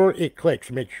 Make sure it clicks.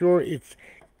 Make sure it's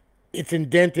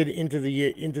indented into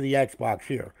the Xbox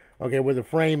here. Okay, where the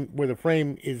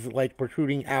frame is like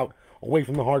protruding out away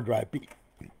from the hard drive.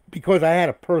 Because I had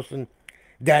a person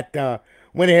that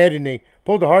went ahead and they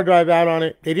pulled the hard drive out on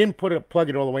it. They didn't plug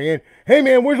it all the way in. Hey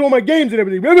man, where's all my games and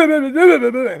everything?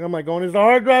 And I'm like going, is the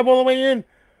hard drive all the way in?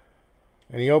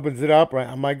 And he opens it up, right?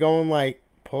 I'm like going like,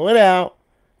 pull it out.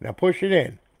 Now push it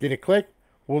in. Did it click?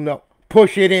 Well, no.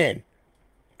 Push it in.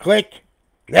 Click.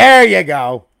 There you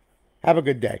go. Have a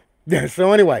good day.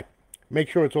 So anyway, make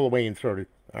sure it's all the way inserted.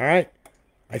 All right?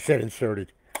 I said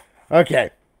inserted.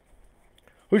 Okay.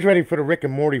 Who's ready for the Rick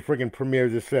and Morty friggin' premiere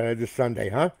this Sunday,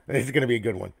 huh? This is going to be a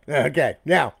good one. Okay.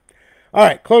 Now, all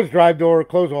right. Close drive door.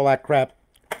 Close all that crap.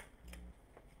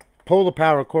 Pull the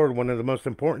power cord. One of the most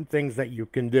important things that you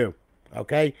can do.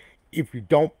 Okay? If you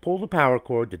don't pull the power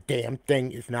cord, the damn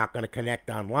thing is not going to connect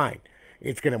online.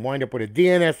 It's going to wind up with a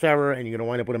DNS error, and you're going to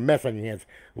wind up with a mess on your hands.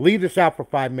 Leave this out for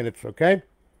 5 minutes, okay?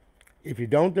 If you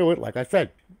don't do it, like I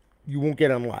said, you won't get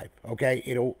on live, okay?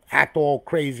 It'll act all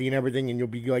crazy and everything, and you'll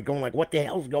be like going like, what the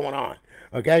hell's going on,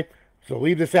 okay? So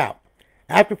leave this out.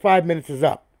 After 5 minutes is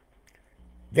up,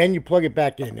 then you plug it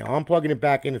back in. Now, I'm plugging it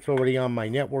back in. It's already on my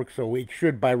network, so it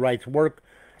should by rights work.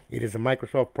 It is a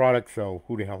Microsoft product, so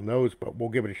who the hell knows, but we'll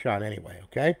give it a shot anyway,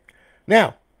 okay?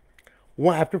 Now,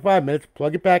 after 5 minutes,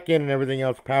 plug it back in and everything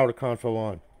else, power the console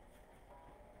on.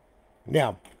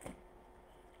 Now,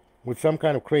 with some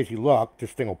kind of crazy luck,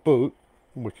 this thing will boot,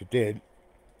 which it did.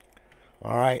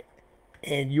 All right.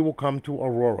 And you will come to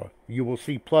Aurora. You will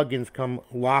see plugins come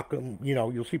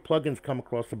you'll see plugins come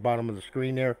across the bottom of the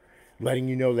screen there, letting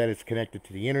you know that it's connected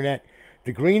to the internet.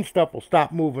 The green stuff will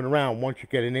stop moving around once you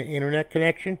get an internet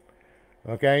connection.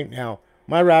 Okay. Now,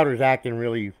 my router's acting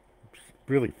really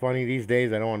funny these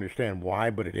days. I don't understand why,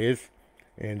 but it is.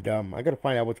 And I got to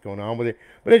find out what's going on with it.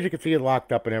 But as you can see, it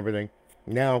locked up and everything.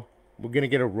 Now, we're going to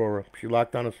get Aurora. She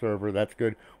locked on a server. That's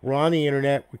good. We're on the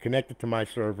internet. We connected to my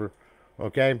server.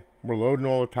 Okay? We're loading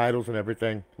all the titles and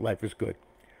everything. Life is good.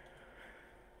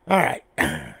 All right.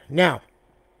 Now,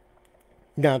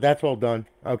 that's all done.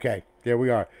 Okay. There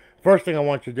we are. First thing I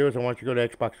want you to do is I want you to go to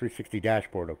Xbox 360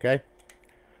 dashboard. Okay?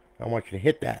 I want you to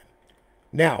hit that.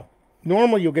 Now,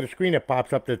 normally you'll get a screen that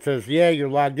pops up that says, yeah, you're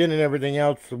logged in and everything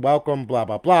else. Welcome, blah,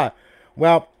 blah, blah.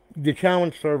 Well, the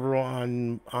challenge server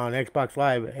on Xbox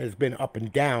Live has been up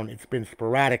and down. It's been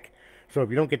sporadic. So if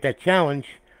you don't get that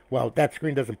challenge, well, that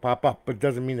screen doesn't pop up, but it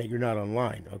doesn't mean that you're not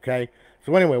online, okay?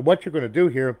 So anyway, what you're going to do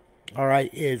here, all right,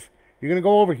 is you're going to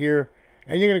go over here,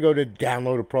 and you're going to go to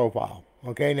download a profile,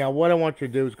 okay? Now, what I want you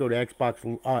to do is go to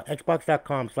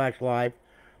xbox.com/live,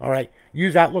 all right?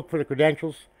 Use Outlook for the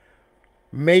credentials.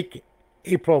 Make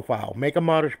a profile. Make a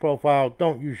modest profile.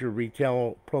 Don't use your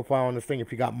retail profile on this thing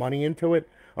if you got money into it.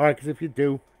 All right, because if you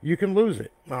do, you can lose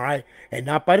it. All right, and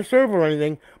not by the server or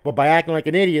anything, but by acting like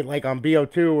an idiot, like on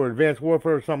BO2 or Advanced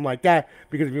Warfare or something like that.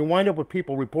 Because if you wind up with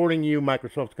people reporting you,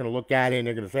 Microsoft's going to look at it and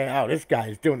they're going to say, "Oh, this guy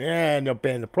is doing it," and they'll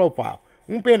ban the profile.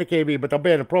 Won't ban the KB, but they'll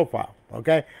ban the profile.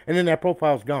 Okay, and then that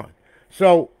profile's gone.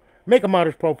 So make a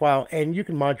modest profile, and you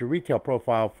can mod your retail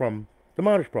profile from the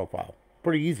modest profile.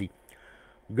 Pretty easy.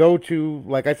 Go to,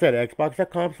 like I said,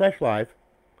 xbox.com/live.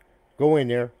 Go in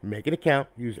there, make an account,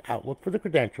 use Outlook for the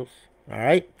credentials, all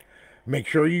right? Make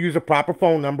sure you use a proper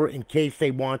phone number in case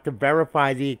they want to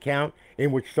verify the account,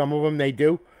 in which some of them they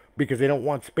do, because they don't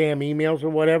want spam emails or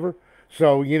whatever.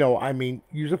 So,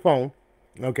 use a phone,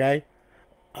 okay,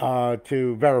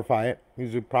 to verify it.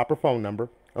 Use a proper phone number,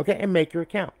 okay, and make your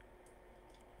account.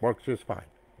 Works just fine,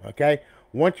 okay?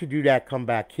 Once you do that, come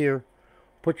back here.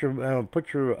 Put your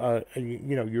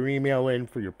your email in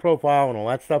for your profile and all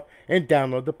that stuff, and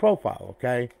download the profile.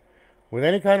 Okay, with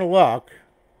any kind of luck,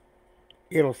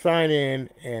 it'll sign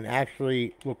in and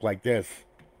actually look like this.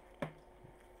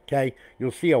 Okay,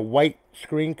 you'll see a white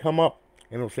screen come up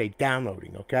and it'll say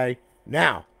downloading. Okay,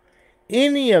 now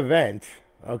in the event,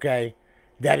 okay,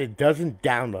 that it doesn't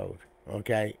download,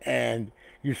 okay, and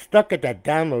you're stuck at that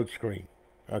download screen,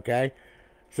 okay.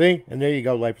 See? And there you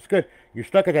go. Life is good. You're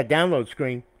stuck at that download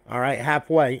screen, all right,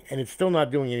 halfway, and it's still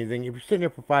not doing anything. If you're sitting there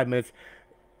for 5 minutes,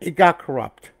 it got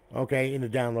corrupt, okay, in the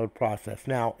download process.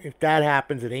 Now, if that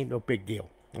happens, it ain't no big deal,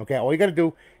 okay? All you got to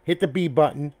do, hit the B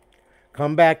button,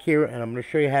 come back here, and I'm going to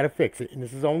show you how to fix it. And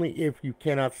this is only if you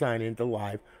cannot sign into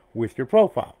live with your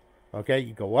profile, okay?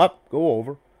 You go up, go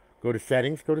over, go to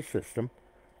settings, go to system,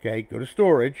 okay, go to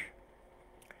storage,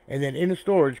 and then in the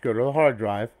storage, go to the hard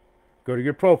drive. Go to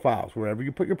your profiles. Wherever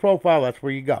you put your profile, that's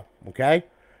where you go. Okay?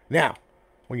 Now,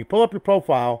 when you pull up your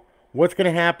profile, what's going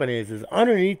to happen is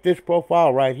underneath this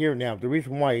profile right here. Now, the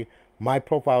reason why my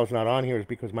profile is not on here is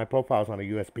because my profile is on a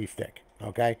USB stick.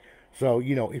 Okay? So,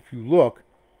 if you look,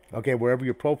 okay, wherever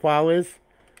your profile is,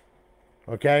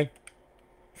 okay?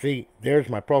 See, there's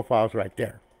my profiles right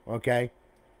there. Okay?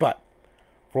 But,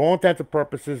 for all intents and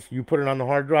purposes, you put it on the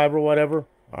hard drive or whatever,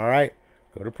 all right?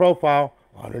 Go to profile.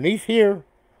 Underneath here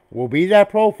will be that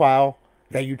profile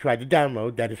that you tried to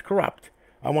download that is corrupt.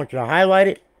 I want you to highlight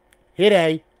it, hit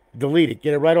A, delete it.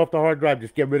 Get it right off the hard drive.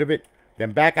 Just get rid of it.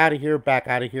 Then back out of here, back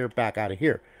out of here, back out of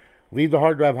here. Leave the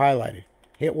hard drive highlighted.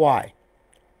 Hit Y.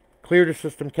 Clear the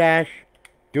system cache.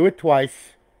 Do it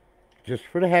twice. Just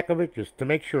for the heck of it, just to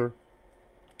make sure.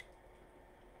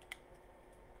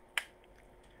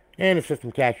 And the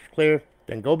system cache is clear.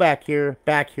 Then go back here,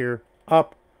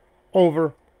 up,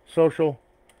 over, social,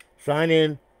 sign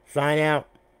in, sign out,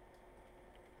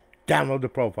 download the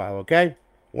profile, okay?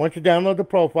 Once you download the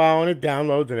profile and it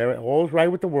downloads and all is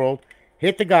right with the world,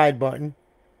 hit the guide button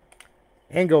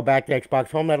and go back to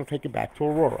Xbox Home. That'll take you back to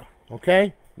Aurora,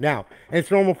 okay? Now, and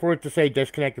it's normal for it to say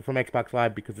disconnected from Xbox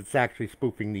Live because it's actually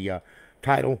spoofing the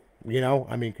title, you know?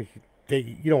 I mean, because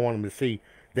you don't want them to see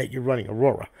that you're running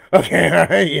Aurora, okay? All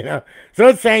right, you know? So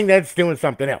it's saying that it's doing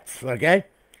something else, okay?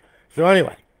 So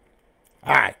anyway,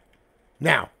 all right.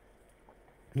 Now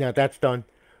that's done.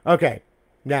 Okay.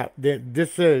 Now,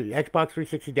 this Xbox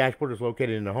 360 dashboard is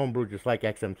located in the homebrew just like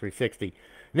XM360.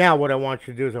 Now, what I want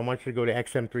you to do is I want you to go to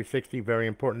XM360. Very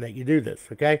important that you do this,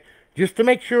 okay? Just to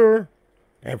make sure,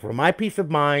 and for my peace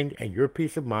of mind and your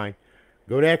peace of mind,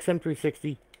 go to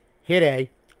XM360, hit A,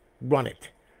 run it.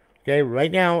 Okay,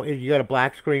 right now, you got a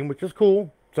black screen, which is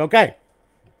cool. It's okay.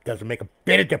 Doesn't make a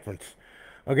bit of difference.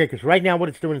 Okay, because right now what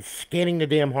it's doing is scanning the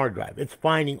damn hard drive. It's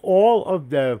finding all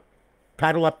of the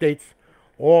title updates,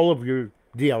 all of your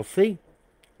DLC,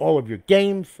 all of your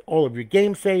games, all of your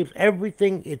game saves,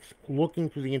 everything. It's looking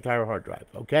through the entire hard drive,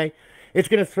 okay? It's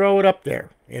going to throw it up there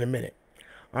in a minute.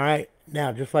 All right,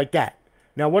 now just like that.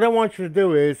 Now what I want you to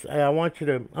do is, I want you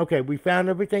to, okay, we found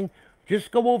everything.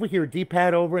 Just go over here,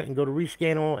 D-pad over it, and go to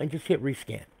rescan all, and just hit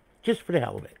rescan. Just for the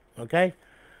hell of it, okay?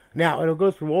 Now, it'll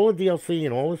go through all the DLC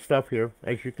and all the stuff here,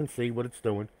 as you can see what it's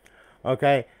doing,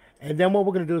 okay? And then what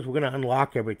we're going to do is we're going to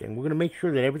unlock everything. We're going to make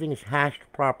sure that everything is hashed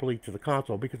properly to the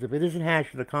console, because if it isn't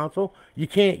hashed to the console, you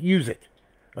can't use it,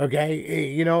 okay?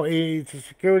 You know, it's a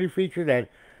security feature that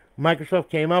Microsoft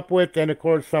came up with, and of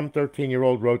course, some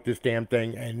 13-year-old wrote this damn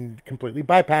thing and completely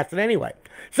bypassed it anyway.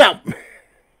 So,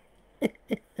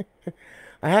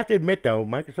 I have to admit, though,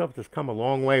 Microsoft has come a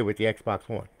long way with the Xbox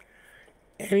One.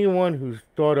 Anyone who's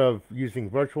thought of using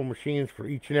virtual machines for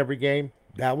each and every game,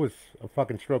 that was a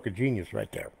fucking stroke of genius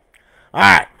right there. All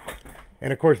right.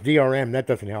 And, of course, DRM, that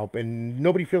doesn't help. And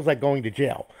nobody feels like going to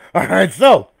jail. All right.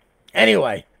 So,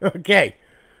 anyway. Okay.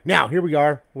 Now, here we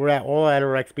are. We're all at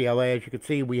our XBLA. As you can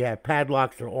see, we have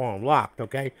padlocks. They're all unlocked.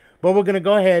 Okay. But we're going to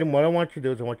go ahead. And what I want you to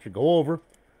do is I want you to go over.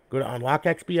 Go to Unlock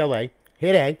XBLA.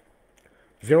 Hit A.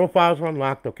 0 files are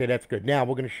unlocked. Okay, that's good. Now,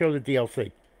 we're going to show the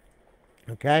DLC.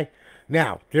 Okay.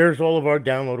 Now, there's all of our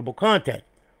downloadable content.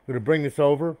 We're going to bring this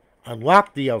over,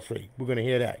 unlock DLC. We're going to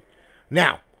hit A.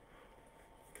 Now,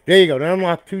 there you go. They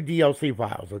unlocked 2 DLC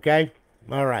files, okay?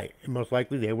 All right. And most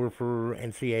likely they were for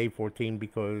NCA 14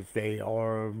 because they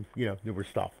are, you know, newer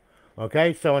stuff.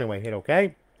 Okay? So anyway, hit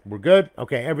OK. We're good.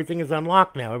 Okay, everything is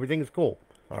unlocked now. Everything is cool.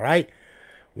 All right?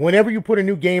 Whenever you put a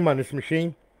new game on this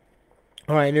machine,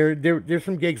 all right, there's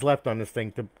some gigs left on this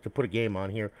thing to put a game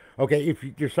on here. Okay, if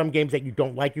there's some games that you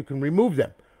don't like, you can remove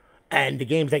them. And the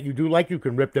games that you do like, you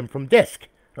can rip them from disk.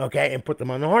 Okay, and put them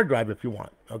on the hard drive if you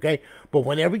want. Okay, but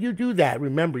whenever you do that,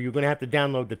 remember, you're going to have to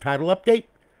download the title update,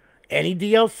 any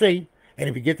DLC, and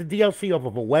if you get the DLC off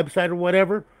of a website or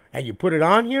whatever, and you put it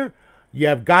on here, you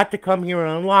have got to come here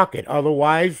and unlock it.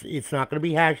 Otherwise, it's not going to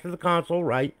be hashed to the console,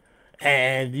 right?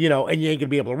 And, you know, and you ain't going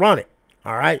to be able to run it.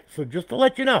 All right, so just to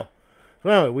let you know. So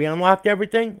anyway, we unlocked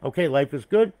everything. Okay, life is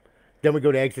good. Then we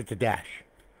go to exit to dash.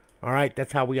 All right,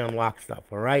 that's how we unlock stuff,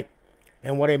 all right?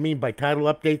 And what I mean by title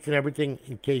updates and everything,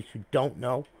 in case you don't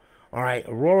know, all right,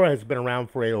 Aurora has been around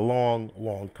for a long,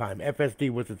 long time. FSD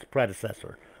was its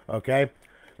predecessor, okay?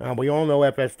 We all know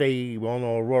FSD, we all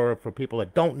know Aurora. For people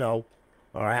that don't know,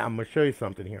 all right, I'm going to show you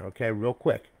something here, okay, real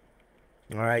quick.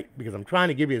 All right, because I'm trying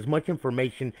to give you as much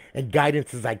information and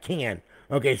guidance as I can,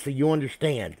 okay, so you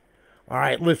understand. All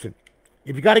right, listen.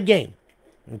 If you got a game,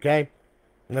 okay,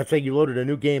 and let's say you loaded a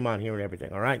new game on here and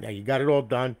everything, all right, now you got it all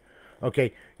done,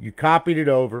 okay, you copied it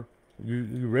over, you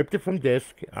ripped it from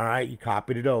disk, all right, you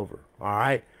copied it over, all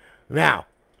right, now,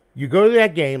 you go to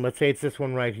that game, let's say it's this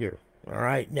one right here, all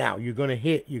right, now, you're going to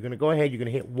go ahead, you're going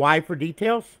to hit Y for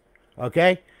details,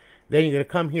 okay, then you're going to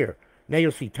come here, now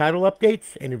you'll see title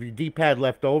updates, and if your D-pad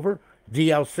left over,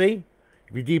 DLC.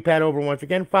 If you D-pad over once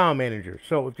again, File Manager.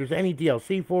 So if there's any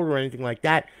DLC folder or anything like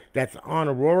that that's on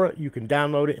Aurora, you can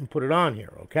download it and put it on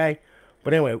here, okay?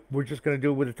 But anyway, we're just going to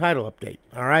do it with a title update,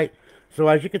 all right? So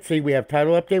as you can see, we have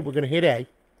title update. We're going to hit A,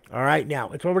 All right, now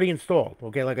it's already installed.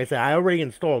 Okay, like I said, I already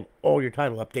installed all your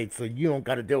title updates, so you don't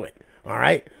got to do it. All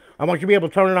right, I want you to be able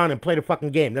to turn it on and play the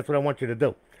fucking game. That's what I want you to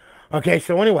do. Okay,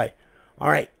 so anyway, all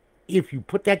right, if you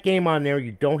put that game on there,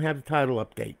 you don't have the title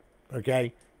update.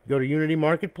 Okay, go to Unity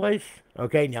Marketplace.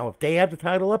 Okay, now if they have the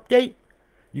title update,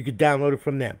 you can download it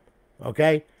from them.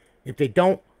 Okay, if they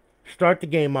don't, start the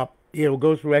game up. It'll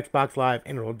go through Xbox Live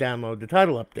and it'll download the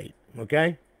title update.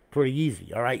 Okay, pretty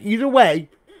easy. All right, either way,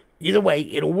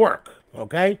 it'll work.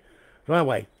 Okay, so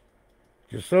anyway,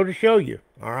 just so to show you.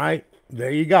 All right,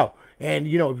 there you go. And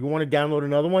you know, if you want to download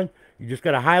another one, you just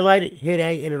got to highlight it, hit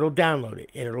A, and it'll download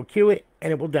it. And it'll queue it,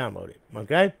 and it will download it.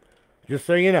 Okay? Just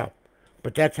so you know.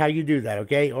 But that's how you do that,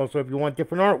 okay? Also, if you want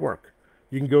different artwork,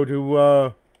 you can go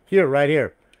to here, right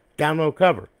here. Download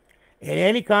cover. And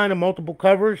any kind of multiple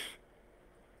covers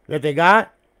that they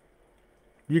got,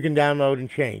 you can download and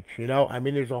change. You know? I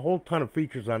mean, there's a whole ton of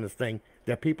features on this thing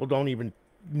that people don't even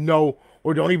know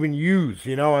or don't even use.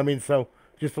 You know? I mean, so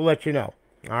just to let you know.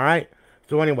 All right?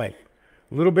 So anyway,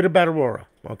 a little bit about Aurora.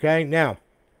 Okay, now,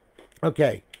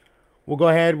 okay, we'll go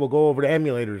ahead, we'll go over to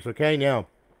emulators, okay, now,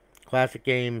 classic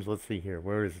games, let's see here,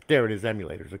 where is it, there it is,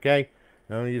 emulators, okay,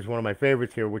 I'm going to use one of my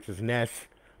favorites here, which is NES,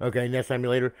 okay, NES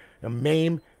emulator, now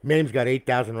MAME's got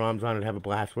 8,000 ROMs on it, have a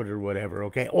blast with it or whatever,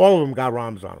 okay, all of them got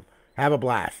ROMs on them, have a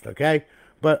blast, okay,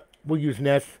 but we'll use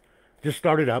NES, just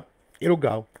start it up, it'll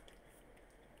go,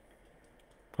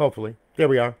 hopefully, there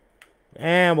we are,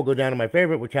 and we'll go down to my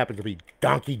favorite, which happens to be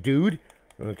Donkey Dude.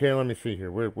 Okay, let me see here.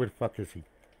 Where the fuck is he?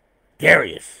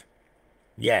 Darius.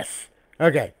 Yes.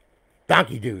 Okay.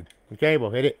 Donkey Dude. Okay, we'll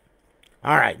hit it.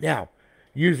 All right, now,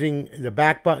 using the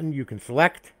back button, you can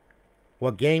select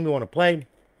what game you want to play.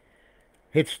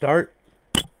 Hit start.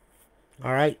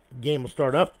 All right, game will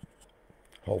start up.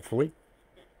 Hopefully.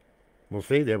 We'll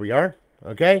see. There we are.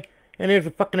 Okay, and there's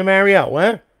a fucking Mario,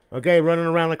 huh? Okay, running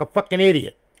around like a fucking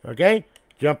idiot. Okay,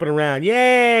 jumping around.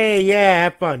 Yay! Yeah,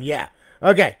 have fun. Yeah.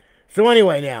 Okay. So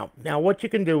anyway, now what you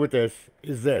can do with this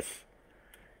is this.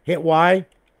 Hit Y.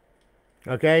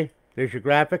 Okay, there's your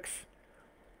graphics.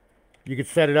 You can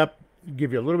set it up,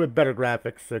 give you a little bit better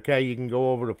graphics. Okay, you can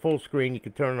go over to full screen. You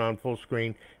can turn it on full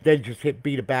screen. Then just hit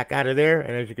B to back out of there.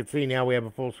 And as you can see, now we have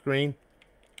a full screen.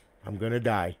 I'm going to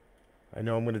die. I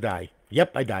know I'm going to die.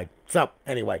 Yep, I died. So,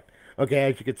 anyway. Okay,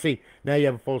 as you can see, now you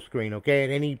have a full screen, okay?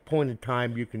 At any point in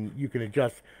time, you can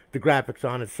adjust the graphics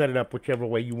on it, set it up whichever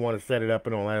way you want to set it up,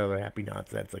 and all that other happy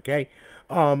nonsense, okay?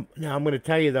 Now, I'm going to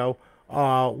tell you, though,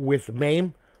 with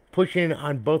MAME, push in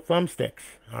on both thumbsticks,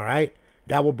 all right?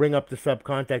 That will bring up the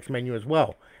subcontext menu as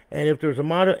well. And if there's a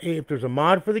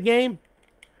mod for the game,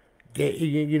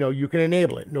 you know, you can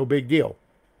enable it. No big deal.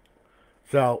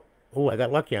 So, oh, I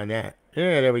got lucky on that.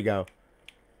 Yeah, there we go.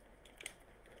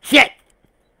 Shit!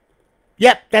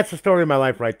 Yep, that's the story of my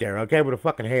life right there, okay? With a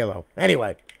fucking Halo.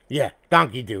 Anyway, yeah,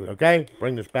 Donkey Dude, okay?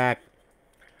 Bring this back.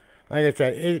 Like I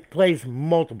said, it plays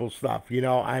multiple stuff, you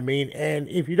know, I mean, and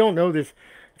if you don't know this,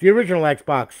 the original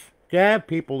Xbox, you have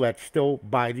people that still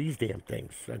buy these damn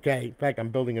things, okay? In fact, I'm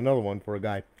building another one for a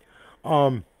guy.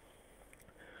 The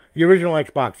original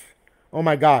Xbox, oh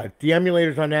my God, the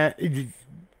emulators on that,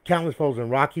 countless folds in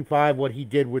Rocky 5, what he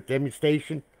did with Emu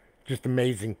Station, just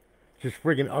amazing. Just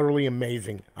friggin' utterly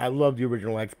amazing. I love the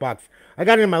original Xbox. I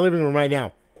got it in my living room right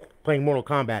now, playing Mortal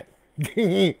Kombat.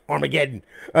 Armageddon.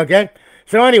 Okay?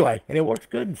 So anyway, and it works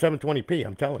good in 720p,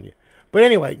 I'm telling you. But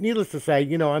anyway, needless to say,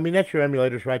 you know, I mean, that's your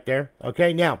emulators right there.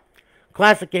 Okay? Now,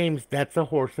 classic games, that's a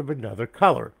horse of another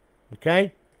color.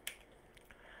 Okay?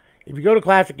 If you go to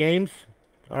classic games,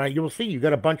 all right, you will see you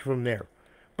got a bunch of them there.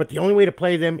 But the only way to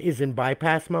play them is in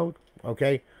bypass mode.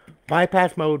 Okay?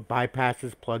 Bypass mode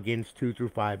bypasses plugins 2 through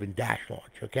 5 in Dash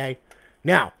Launch, okay?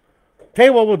 Now, tell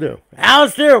you what we'll do.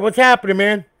 Alistair, what's happening,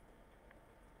 man?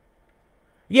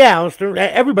 Yeah, Alistair,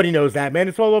 everybody knows that, man.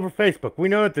 It's all over Facebook. We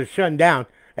know that they're shutting down.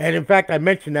 And in fact, I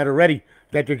mentioned that already,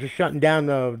 that they're just shutting down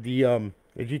the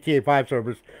GTA 5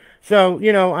 servers. So,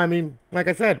 you know, I mean, like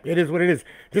I said, it is what it is.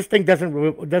 This thing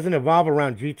doesn't evolve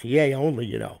around GTA only,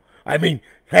 you know. I mean,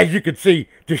 as you can see,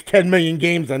 there's 10 million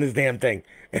games on this damn thing.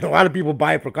 And a lot of people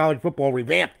buy it for College Football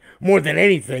Revamped more than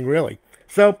anything, really.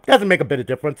 So, it doesn't make a bit of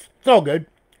difference. It's all good.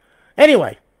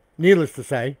 Anyway, needless to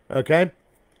say, okay?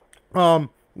 You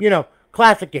know,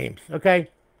 classic games,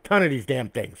 okay? Ton of these damn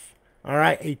things. All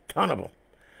right? A ton of them.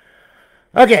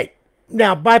 Okay.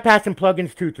 Now, bypassing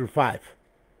plugins 2 through 5.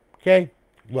 Okay?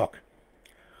 Look.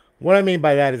 What I mean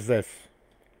by that is this.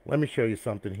 Let me show you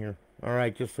something here. All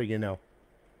right? Just so you know.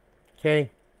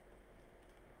 Okay?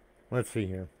 Let's see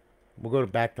here. We'll go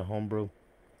back to Homebrew.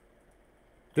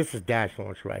 This is Dash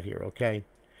Launch right here, okay?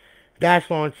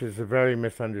 Dash Launch is a very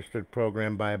misunderstood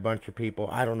program by a bunch of people.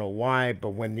 I don't know why, but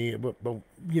when but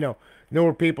you know,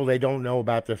 newer people, they don't know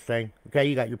about this thing. Okay,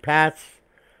 you got your paths.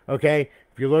 Okay,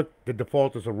 if you look, the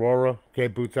default is Aurora. Okay,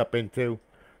 boots up into.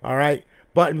 All right,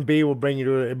 button B will bring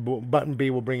you to button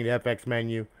B will bring you to FX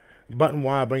menu. Button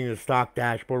Y will bring you to stock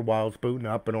dashboard while it's booting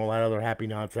up and all that other happy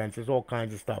nonsense. There's all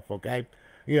kinds of stuff. Okay,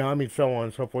 you know, I mean, so on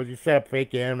and so forth. You set up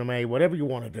fake anime, whatever you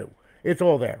want to do, it's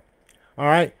all there. All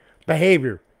right,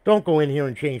 behavior. Don't go in here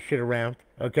and change shit around,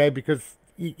 okay? Because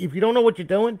if you don't know what you're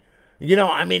doing, you know,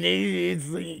 I mean,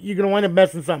 you're going to wind up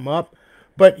messing something up.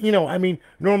 But, you know, I mean,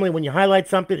 normally when you highlight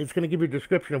something, it's going to give you a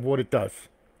description of what it does,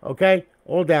 okay?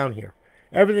 All down here.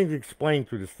 Everything's explained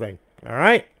through this thing, all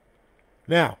right?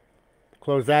 Now,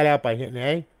 close that out by hitting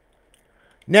A.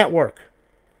 Network,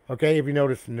 okay? If you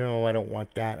notice, no, I don't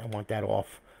want that. I want that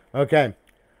off, okay?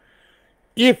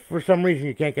 If for some reason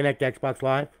you can't connect to Xbox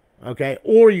Live, okay,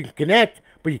 or you can connect,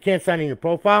 but you can't sign in your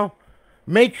profile,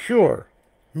 make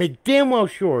damn well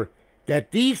sure that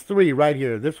these three right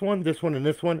here, this one, and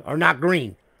this one, are not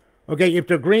green. Okay, if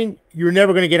they're green, you're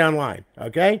never going to get online.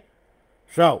 Okay,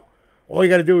 so all you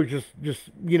got to do is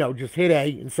just hit A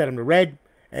and set them to red,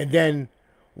 and then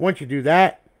once you do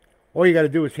that, all you got to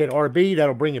do is hit RB.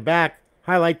 That'll bring you back.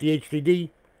 Highlight the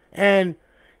HDD, and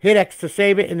hit X to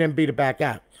save it, and then B to back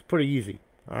out. It's pretty easy.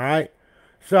 All right,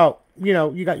 so you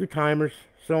know you got your timers,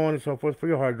 so on and so forth for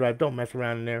your hard drive. Don't mess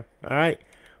around in there. All right.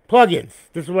 Plugins.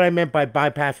 This is what I meant by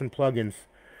bypassing plugins.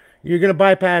 You're going to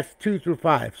bypass 2 through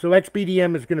 5. So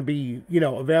XBDM is going to be, you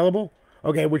know, available.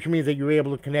 Okay, which means that you're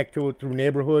able to connect to it through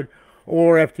Neighborhood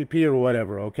or FTP or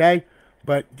whatever. Okay.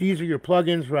 But these are your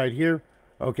plugins right here.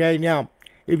 Okay. Now,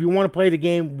 if you want to play the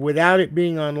game without it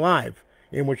being on live,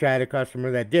 in which I had a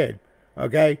customer that did,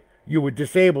 okay, you would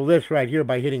disable this right here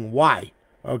by hitting Y.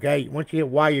 Okay. Once you hit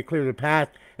Y, you clear the path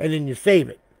and then you save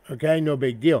it. Okay, no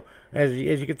big deal. As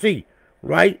you can see,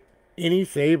 right, any,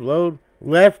 save, load,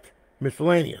 left,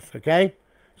 miscellaneous. Okay,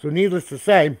 so needless to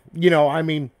say, you know, I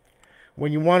mean,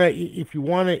 when you want to, if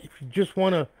you just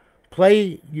want to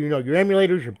play, you know, your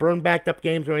emulators, your burn backed up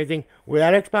games or anything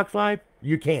without Xbox Live,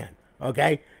 you can.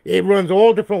 Okay, it runs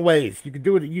all different ways. You can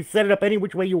do it. You set it up any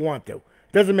which way you want to.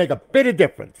 Doesn't make a bit of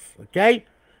difference. Okay,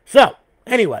 so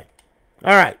anyway,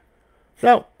 all right.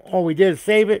 So all we did is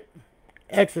save it.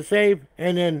 X to save,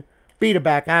 and then B to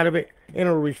back out of it, and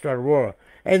it'll restart Aurora.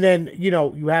 And then, you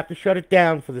know, you have to shut it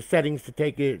down for the settings to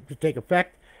take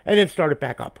effect, and then start it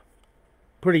back up.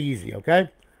 Pretty easy,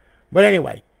 okay? But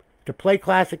anyway, to play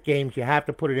classic games, you have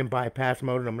to put it in bypass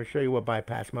mode, and I'm going to show you what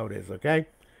bypass mode is, okay?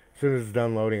 As soon as it's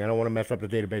done loading, I don't want to mess up the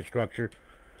database structure.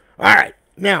 All right,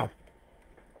 now,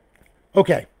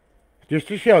 okay, just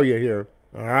to show you here,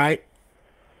 all right?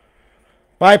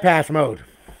 Bypass mode.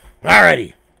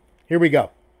 Alrighty. Here we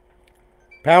go.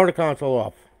 Power the console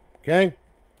off. Okay?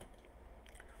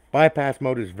 Bypass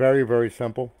mode is very, very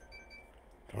simple.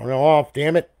 Turn it off,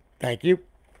 damn it. Thank you.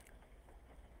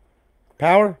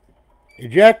 Power.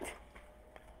 Eject.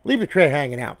 Leave the tray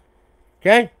hanging out.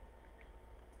 Okay?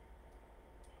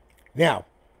 Now,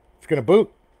 it's going to boot.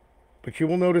 But you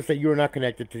will notice that you are not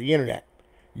connected to the internet.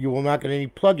 You will not get any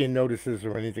plug-in notices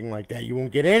or anything like that. You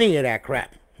won't get any of that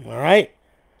crap. Alright?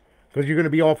 Because you're going to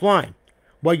be offline.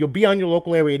 Well, you'll be on your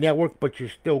local area network, but you're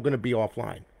still going to be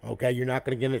offline. Okay, you're not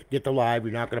going to get the live.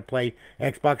 You're not going to play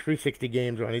Xbox 360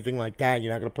 games or anything like that.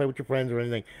 You're not going to play with your friends or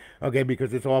anything. Okay,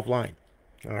 because it's offline.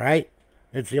 All right,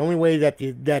 it's the only way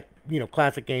that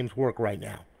classic games work right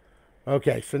now.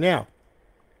 Okay, so now,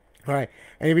 all right,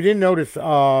 and if you didn't notice,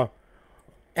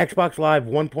 Xbox Live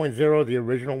 1.0, the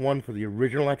original one for the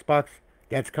original Xbox,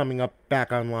 that's coming up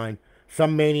back online.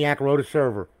 Some maniac wrote a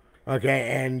server. Okay,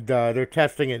 and they're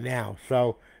testing it now,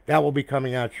 so that will be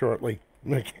coming out shortly.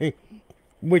 Okay,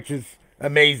 which is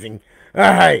amazing.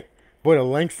 All right, boy, the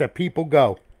lengths that people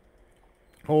go.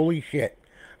 Holy shit!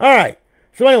 All right,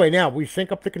 so anyway, now we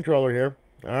sync up the controller here.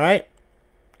 All right,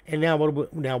 and now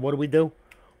what do we do?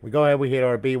 We go ahead, we hit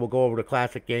RB. We'll go over to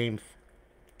classic games,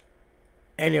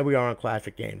 and here we are on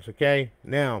classic games. Okay,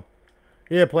 now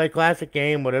here, play classic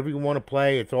game, whatever you want to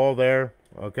play, it's all there.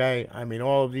 Okay, I mean,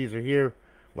 all of these are here.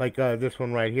 Like this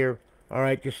one right here.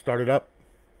 Alright, just start it up.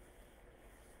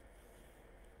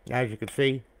 As you can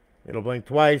see, it'll blink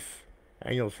twice.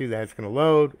 And you'll see that it's going to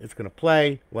load. It's going to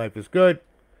play. Life is good.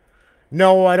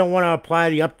 No, I don't want to apply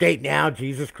the update now.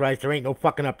 Jesus Christ, there ain't no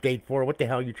fucking update for it. What the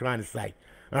hell are you trying to say?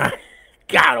 Alright,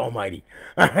 God almighty.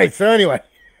 Alright, so anyway.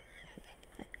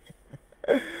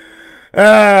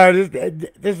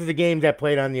 This is the game that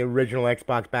played on the original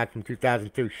Xbox back from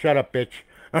 2002. Shut up, bitch.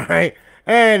 Alright.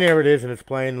 And there it is, and it's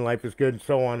playing, and life is good, and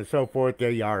so on and so forth.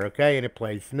 There you are, okay? And it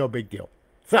plays. No big deal.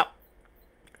 So,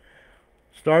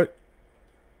 start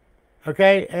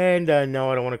Okay, and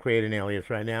no, I don't want to create an alias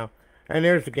right now. And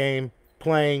there's the game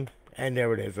playing, and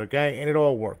there it is, okay? And it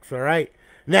all works, all right?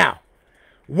 Now,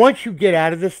 once you get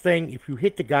out of this thing, if you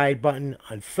hit the guide button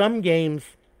on some games,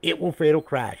 it will fatal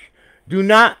crash. Do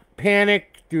not panic.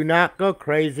 Do not go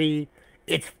crazy.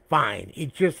 It's fine.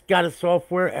 It just got a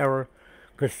software error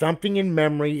because something in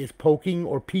memory is poking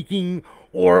or peeking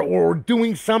or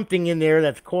doing something in there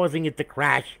that's causing it to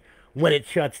crash when it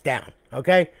shuts down.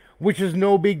 Okay? Which is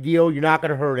no big deal. You're not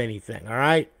going to hurt anything. All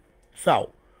right?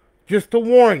 So, just to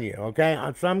warn you, okay,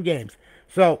 on some games.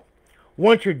 So,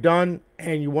 once you're done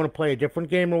and you want to play a different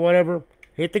game or whatever,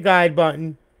 hit the guide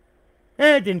button.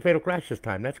 It didn't fatal crash this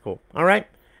time. That's cool. All right?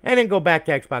 And then go back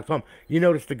to Xbox Home. You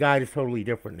notice the guide is totally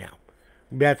different now.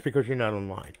 That's because you're not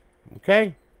online.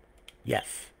 Okay?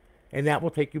 Yes. And that will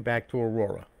take you back to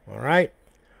Aurora. All right?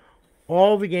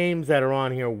 All the games that are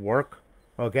on here work.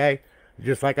 Okay?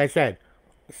 Just like I said,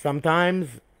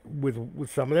 sometimes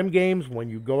with some of them games, when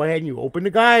you go ahead and you open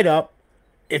the guide up,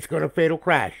 it's going to fatal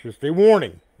crash. Just a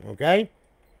warning. Okay?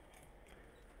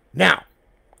 Now.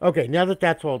 Okay, now that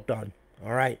that's all done.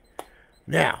 All right?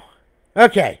 Now.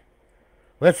 Okay.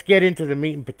 Let's get into the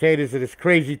meat and potatoes of this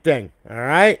crazy thing. All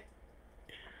right?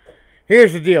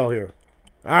 Here's the deal here.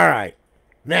 All right.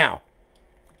 Now.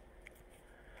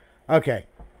 Okay.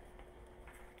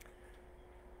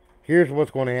 Here's what's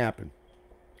going to happen.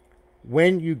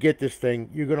 When you get this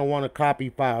thing, you're going to want to copy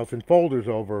files and folders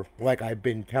over like I've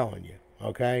been telling you.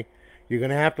 Okay? You're going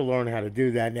to have to learn how to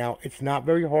do that. Now, it's not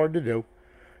very hard to do.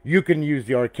 You can use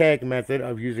the archaic method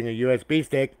of using a USB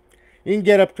stick. You can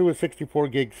get up to a 64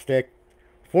 gig stick.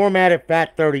 Format it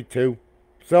FAT32,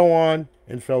 so on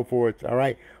and so forth. All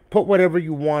right, put whatever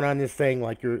you want on this thing,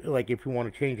 like if you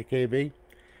want to change a KB,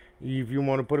 if you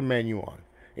want to put a menu on,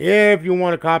 if you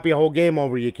want to copy a whole game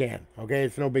over, you can. Okay,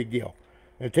 it's no big deal.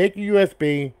 And take your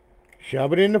USB,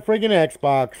 shove it in the friggin'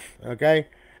 Xbox. Okay,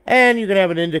 and you can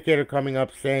have an indicator coming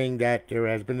up saying that there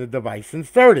has been a device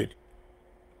inserted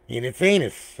in its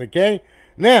anus. Okay,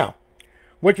 now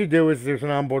what you do is there's an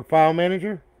onboard file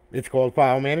manager. It's called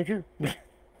File Manager.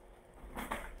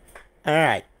 All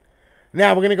right.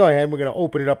 Now we're going to go ahead and we're going to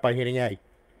open it up by hitting A.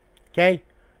 Okay?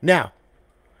 Now,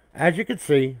 as you can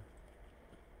see,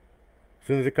 as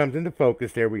soon as it comes into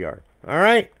focus, there we are. All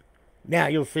right? Now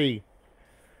you'll see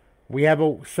we have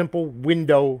a simple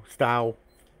window style,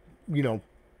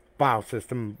 file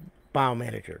system, file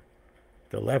manager.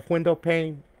 The left window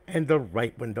pane and the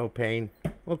right window pane.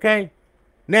 Okay?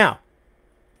 Now,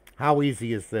 how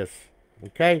easy is this?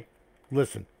 Okay?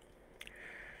 Listen.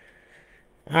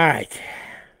 All right.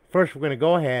 First, we're going to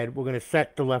go ahead. We're going to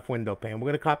set the left window pane. We're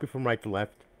going to copy from right to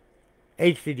left.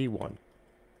 HDD1.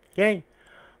 Okay?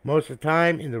 Most of the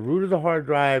time, in the root of the hard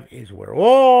drive is where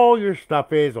all your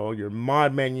stuff is, all your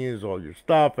mod menus, all your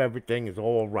stuff, everything is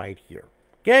all right here.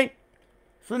 Okay?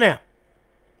 So now.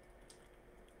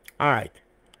 All right.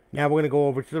 Now we're going to go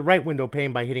over to the right window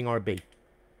pane by hitting RB.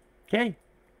 Okay?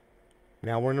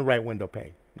 Now we're in the right window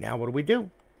pane. Now what do?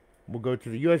 We'll go to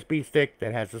the USB stick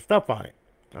that has the stuff on it.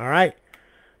 All right.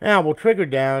 Now we'll trigger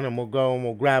down and we'll go and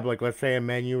we'll grab, like, let's say a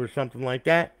menu or something like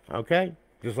that. Okay.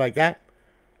 Just like that.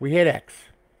 We hit X.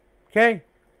 Okay.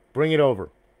 Bring it over.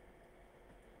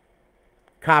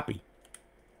 Copy.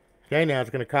 Okay. Now it's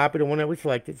going to copy the one that we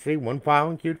selected. See, one file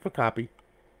and queued for copy.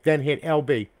 Then hit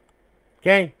LB.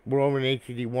 Okay. We're over in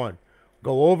HDD1.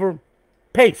 Go over.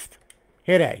 Paste.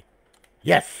 Hit A.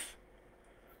 Yes.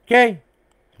 Okay.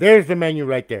 There's the menu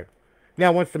right there.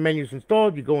 Now, once the menu is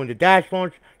installed, you go into Dash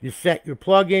Launch, you set your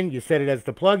plugin, you set it as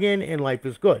the plugin, and life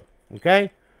is good.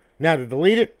 Okay? Now, to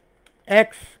delete it,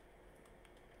 X,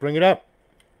 bring it up,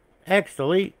 X,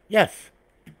 delete, yes.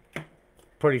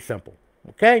 Pretty simple.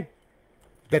 Okay?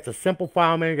 That's a simple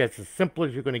file manager. That's as simple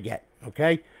as you're going to get.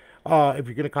 Okay? If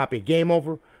you're going to copy a game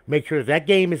over, make sure that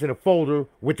game is in a folder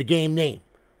with the game name.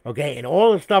 Okay? And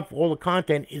all the stuff, all the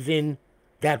content is in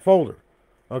that folder.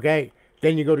 Okay?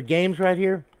 Then you go to games right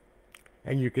here.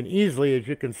 And you can easily, as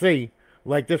you can see,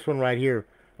 like this one right here,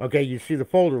 okay, you see the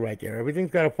folder right there.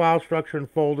 Everything's got a file structure and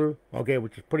folder, okay,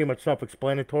 which is pretty much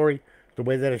self-explanatory. The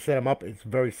way that I set them up, it's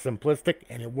very simplistic,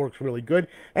 and it works really good.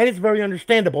 And it's very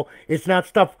understandable. It's not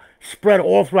stuff spread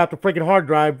all throughout the freaking hard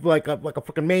drive like a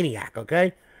freaking maniac,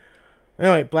 okay?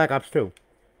 Anyway, Black Ops 2.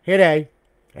 Hit A,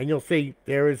 and you'll see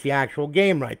there is the actual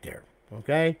game right there,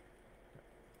 okay?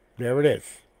 There it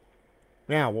is.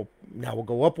 Now we'll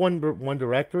go up one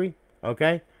directory.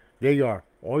 Okay, there you are,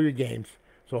 all your games.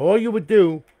 So all you would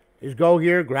do is go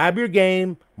here, grab your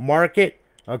game, mark it,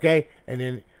 okay, and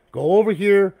then go over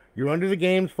here You're under the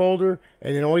games folder,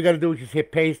 and then all you got to do is just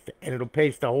hit paste, and it'll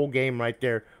paste the whole game right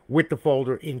there with the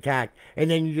folder intact. And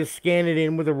then you just scan it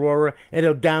in with Aurora, and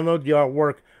it'll download the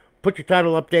artwork, put your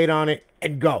title update on it,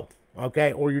 and go.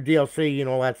 Okay, or your DLC and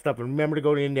all that stuff. And remember to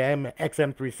go into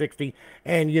XM360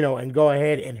 and and go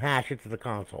ahead and hash it to the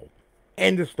console.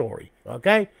 End of story.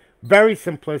 Okay, very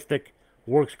simplistic,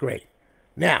 works great.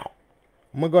 Now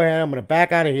I'm gonna go ahead. I'm gonna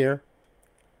back out of here.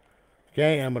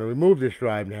 Okay, I'm gonna remove this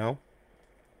drive now.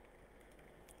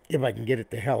 If I can get it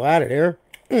the hell out of there.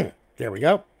 There we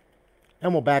go.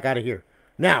 And we'll back out of here.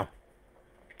 Now,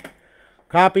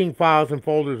 copying files and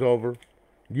folders over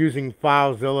using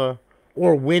FileZilla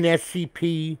or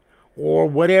WinSCP or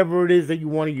whatever it is that you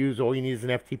want to use. All you need is an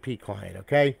FTP client,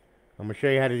 okay? I'm going to show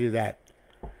you how to do that.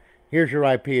 Here's your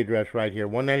IP address right here,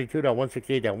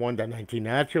 192.168.1.19.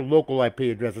 Now, that's your local IP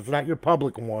address. It's not your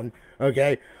public one,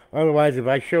 okay? Otherwise, if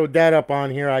I showed that up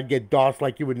on here, I'd get DOS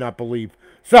like you would not believe.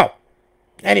 So,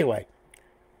 anyway,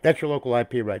 that's your local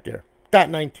IP right there.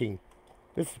 .19.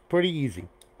 This is pretty easy.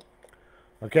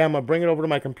 Okay, I'm going to bring it over to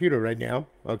my computer right now.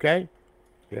 Okay,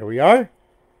 there we are.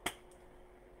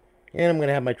 And I'm going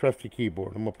to have my trusty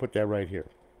keyboard. I'm going to put that right here.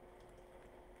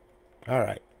 All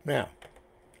right, now,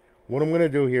 what I'm going to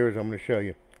do here is I'm going to show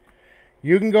you.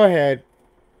 You can go ahead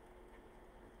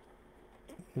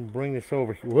and bring this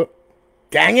over here. Whoop.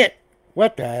 Dang it!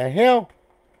 What the hell?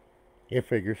 It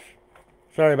figures.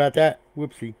 Sorry about that.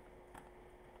 Whoopsie.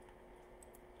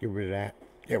 Get rid of that.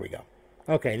 There we go.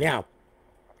 Okay, now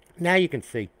you can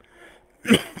see.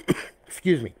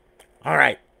 Excuse me. All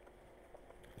right.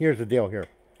 Here's the deal here.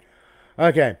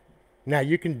 Okay. Now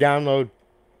you can download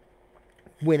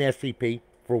WinSCP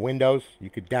for Windows. You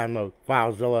could download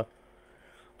FileZilla.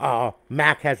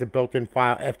 Mac has a built-in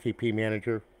file FTP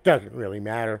manager. Doesn't really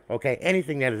matter. Okay.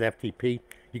 Anything that is FTP.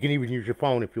 You can even use your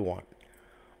phone if you want.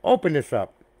 Open this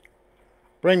up.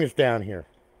 Bring this down here.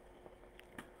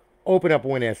 Open up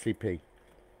WinSCP.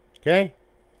 Okay?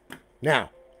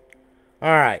 Now,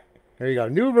 all right. There you go.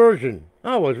 New version.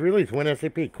 Oh, it was released.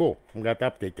 WinSCP. Cool. I'm going to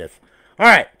have to update this. All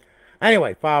right.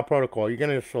 Anyway, file protocol. You're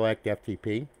going to select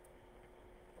FTP.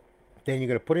 Then you're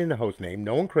going to put in the host name.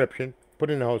 No encryption. Put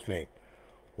in the host name.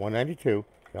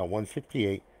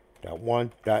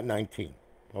 192.168.1.19.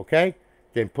 Okay?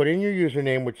 Then put in your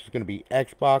username, which is going to be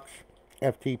Xbox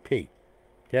FTP.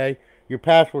 Okay? Your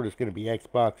password is going to be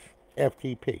Xbox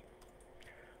FTP.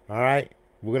 All right?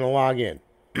 We're going to log in.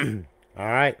 All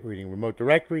right, reading remote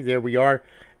directory. There we are.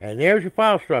 And there's your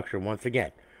file structure once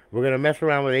again. We're going to mess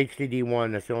around with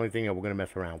HDD1. That's the only thing that we're going to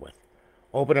mess around with.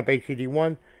 Open up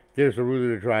HDD1. There's the root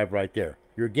of the drive right there.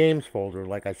 Your games folder,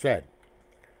 like I said.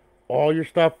 All your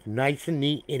stuff nice and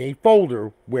neat in a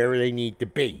folder where they need to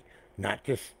be. Not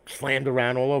just slammed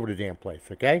around all over the damn place,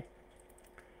 okay?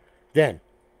 Then,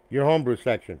 your homebrew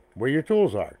section, where your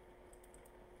tools are.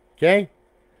 Okay?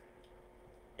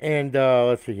 And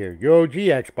let's see here. Your OG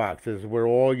Xbox is where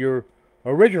all your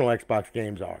original Xbox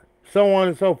games are. So on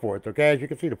and so forth. Okay, as you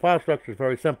can see, the file structure is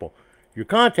very simple. Your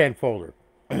content folder.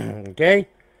 Okay,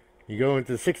 you go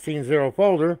into the 16.0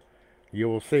 folder. You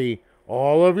will see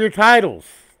all of your titles.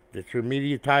 That's your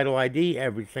media title ID.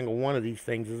 Every single one of these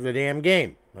things is a damn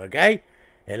game. Okay,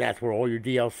 and that's where all your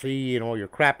DLC and all your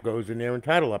crap goes in there and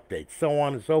title updates. So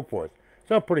on and so forth.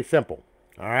 So pretty simple.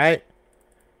 All right.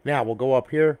 Now we'll go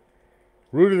up here.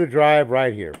 Root of the drive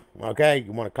right here. Okay,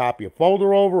 you want to copy a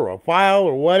folder over or a file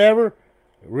or whatever.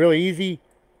 Really easy.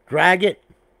 Drag it.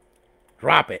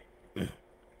 Drop it.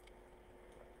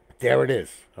 There it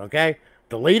is. Okay,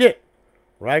 delete it.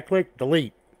 Right click,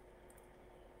 delete.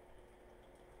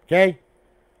 Okay,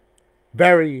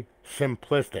 very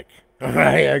simplistic. All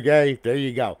right, okay, there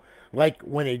you go. Like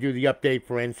when they do the update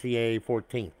for NCAA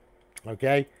 14.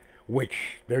 Okay, which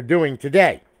they're doing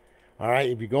today. All right,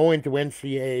 if you go into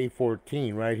NCAA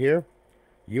 14 right here,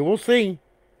 you will see,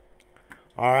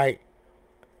 all right,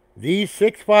 these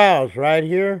 6 files right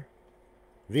here,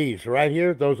 these right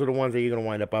here, those are the ones that you're going to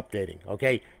wind up updating,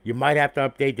 okay? You might have to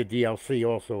update the DLC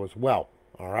also as well,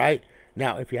 all right?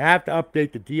 Now, if you have to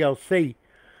update the DLC,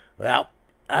 well,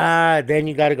 then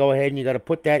you got to go ahead and you got to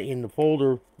put that in the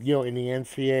folder, in the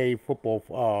NCAA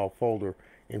football folder.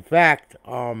 In fact,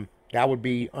 that would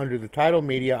be under the title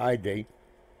media ID.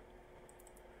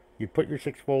 You put your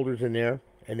 6 folders in there,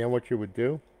 and then what you would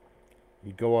do,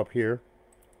 you go up here,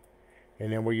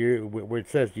 and then where it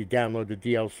says you download the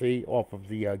DLC off of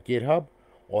the GitHub,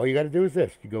 all you got to do is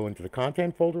this. You go into the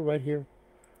content folder right here,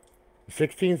 the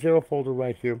 16.0 folder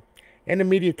right here, and the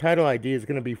media title ID is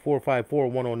going to be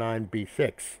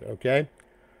 454.109B6, okay?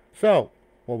 So,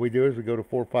 what we do is we go to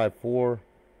 454,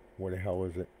 where the hell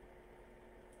is it?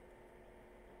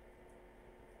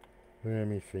 Let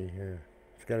me see here.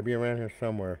 It's got to be around here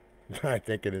somewhere. I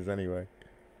think it is anyway.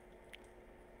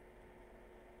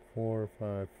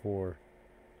 454.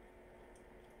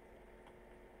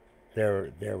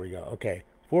 There we go. Okay.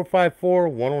 454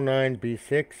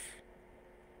 109B6.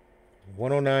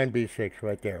 109B6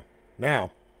 right there. Now,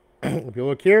 if you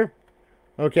look here,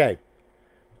 okay,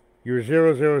 your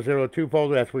 0002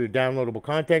 folder, that's where your downloadable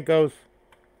content goes.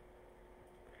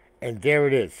 And there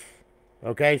it is.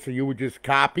 Okay, so you would just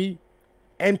copy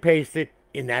and paste it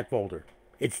in that folder.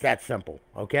 It's that simple.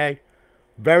 Okay,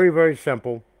 very, very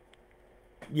simple.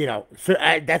 You know, so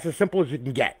that's as simple as you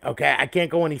can get. Okay, I can't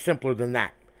go any simpler than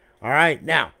that. All right,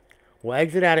 now we'll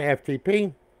exit out of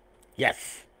FTP.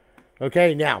 Yes.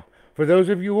 Okay, now for those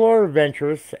of you who are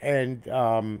adventurous and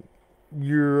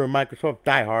you're a Microsoft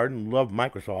diehard and love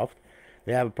Microsoft,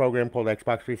 they have a program called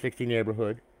Xbox 360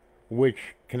 Neighborhood,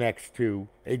 which connects to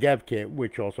a dev kit,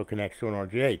 which also connects to an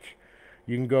RGH.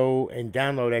 You can go and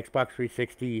download Xbox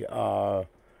 360,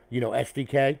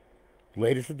 SDK,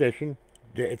 latest edition.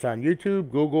 It's on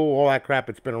YouTube, Google, all that crap.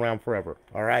 It's been around forever.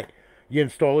 All right. You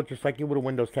install it just like you would a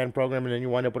Windows 10 program, and then you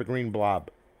wind up with a green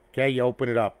blob. Okay, you open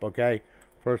it up. Okay.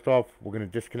 First off, we're going to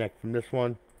disconnect from this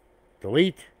one.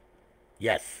 Delete.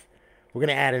 Yes. We're going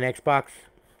to add an Xbox.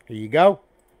 Here you go.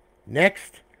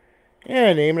 Next.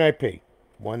 And name and IP.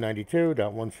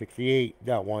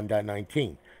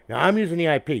 192.168.1.19. Now, I'm using the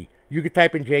IP. You could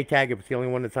type in GtaV if it's the only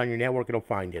one that's on your network. It'll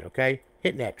find it, okay?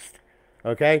 Hit next.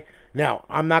 Okay? Now,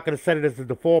 I'm not going to set it as the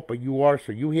default, but you are,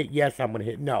 so you hit yes. I'm going to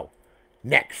hit no.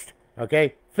 Next.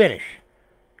 Okay? Finish.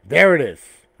 There it is.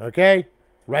 Okay?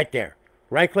 Right there.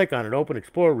 Right-click on it. Open,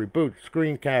 explore, reboot,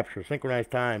 screen capture, synchronize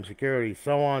time, security,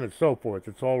 so on and so forth.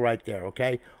 It's all right there,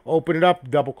 okay? Open it up.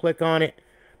 Double-click on it.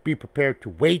 Be prepared to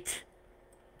wait,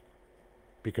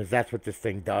 because that's what this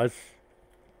thing does.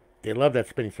 They love that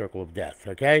spinning circle of death,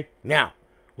 okay? Now,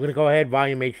 we're going to go ahead,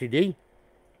 volume HCD.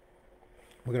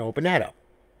 We're going to open that up.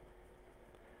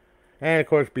 And, of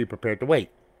course, be prepared to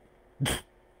wait.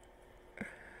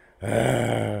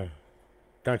 Don't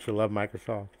you love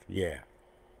Microsoft? Yeah.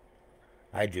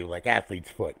 I do, like athlete's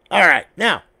foot. All right,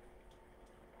 now.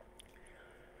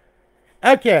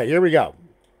 Okay, here we go.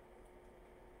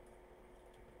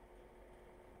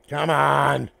 Come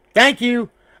on. Thank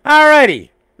you. Alrighty.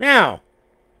 Now,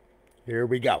 here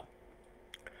we go.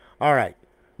 Alright.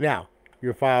 Now,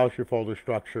 your files, your folder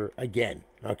structure again.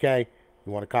 Okay?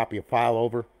 You want to copy a file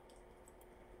over.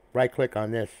 Right click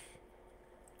on this.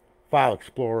 File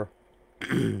Explorer.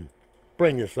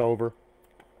 Bring this over.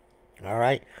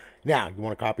 Alright? Now, you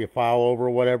want to copy a file over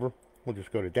or whatever. We'll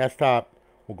just go to desktop.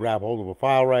 We'll grab hold of a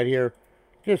file right here.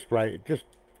 You son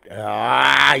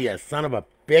of a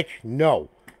bitch. No.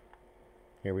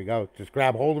 Here we go. Just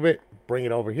grab hold of it. Bring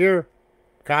it over here.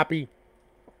 Copy.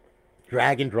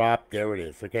 Drag and drop. There it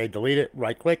is. Okay. Delete it.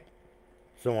 Right click.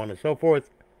 So on and so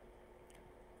forth.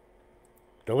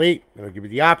 Delete. It'll give you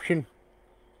the option.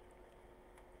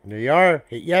 There you are.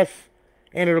 Hit yes.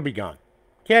 And it'll be gone.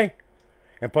 Okay.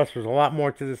 And plus there's a lot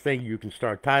more to this thing. You can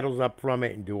start titles up from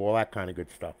it and do all that kind of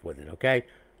good stuff with it. Okay.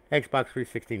 Xbox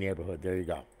 360 Neighborhood. There you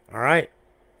go. Alright.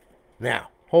 Now,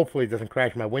 hopefully it doesn't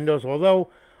crash my Windows. Although,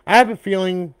 I have a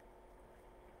feeling...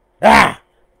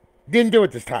 Didn't do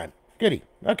it this time. Goody.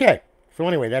 Okay. So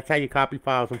anyway, that's how you copy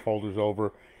files and folders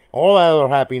over. All that other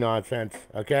happy nonsense.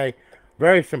 Okay.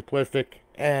 Very simplistic.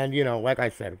 And, like I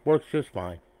said, it works just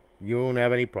fine. You won't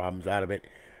have any problems out of it.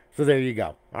 So there you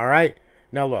go. Alright.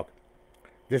 Now look.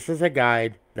 This is a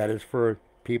guide that is for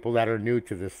people that are new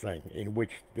to this thing. In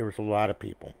which there's a lot of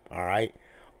people. Alright.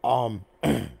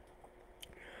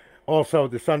 Also,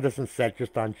 the sun doesn't set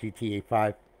just on GTA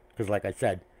 5. Because like I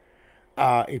said,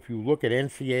 if you look at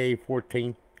NCAA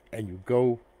 14 and you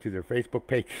go to their Facebook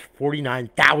page,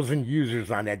 49,000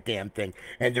 users on that damn thing.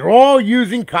 And they're all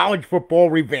using College Football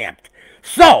Revamped.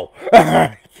 So,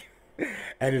 and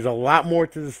there's a lot more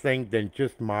to this thing than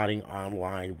just modding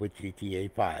online with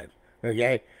GTA 5.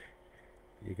 Okay?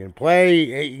 You can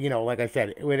play, like I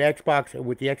said, with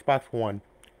the Xbox One,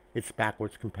 it's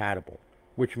backwards compatible.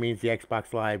 Which means the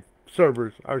Xbox Live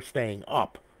servers are staying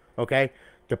up. Okay?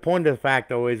 The point of the fact,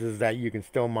 though, is that you can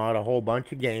still mod a whole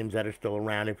bunch of games that are still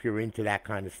around if you're into that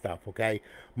kind of stuff, okay?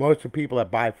 Most of the people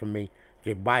that buy from me,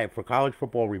 they buy it for College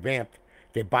Football Revamped.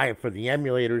 They buy it for the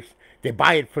emulators. They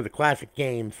buy it for the classic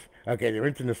games. Okay, they're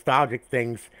into nostalgic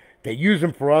things. They use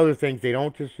them for other things. They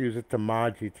don't just use it to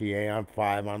mod GTA on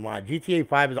 5 online. GTA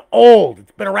 5 is old.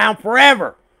 It's been around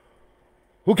forever.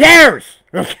 Who cares?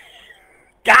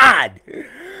 God.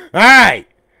 All right.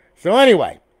 So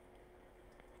anyway.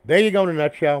 There you go in a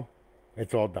nutshell.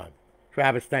 It's all done.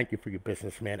 Travis, thank you for your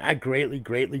business, man. I greatly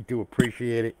do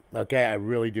appreciate it. Okay, I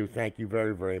really do. Thank you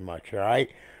very, very much. All right.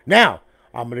 Now,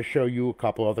 I'm going to show you a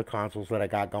couple other consoles that I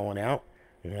got going out.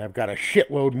 And I've got a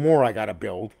shitload more I got to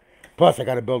build. Plus, I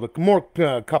got to build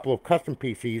a couple of custom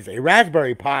PCs, a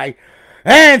Raspberry Pi,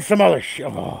 and some other shit.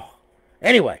 Oh.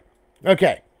 Anyway,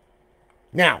 okay.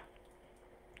 Now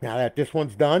that this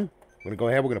one's done, I'm going to go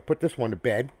ahead. We're going to put this one to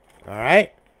bed. All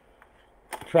right?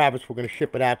 Travis, we're going to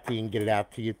ship it out to you and get it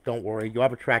out to you. Don't worry. You'll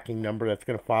have a tracking number that's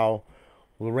going to follow.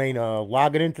 Lorena,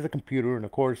 log it into the computer, and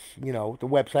of course, you know, the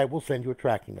website will send you a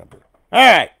tracking number. All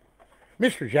right.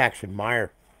 Mr. Jackson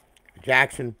Meyer.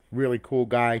 Jackson, really cool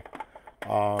guy.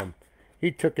 He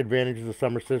took advantage of the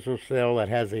summer sizzle sale that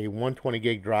has a 120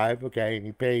 gig drive. Okay, and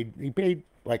he paid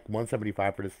like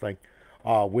 175 for this thing,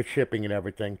 with shipping and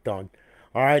everything done.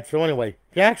 All right. So anyway,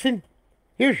 Jackson,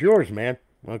 here's yours, man.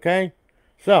 Okay.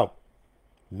 So,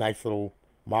 nice little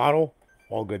model,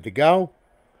 all good to go.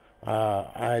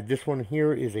 This one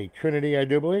here is a Trinity, I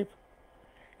do believe,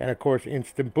 and of course,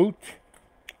 instant boot,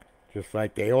 just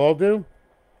like they all do.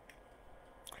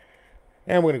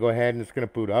 And we're going to go ahead and it's going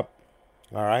to boot up.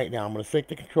 All right, now I'm going to sync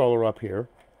the controller up here.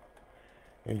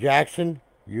 And Jackson,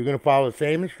 you're going to follow the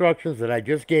same instructions that I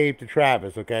just gave to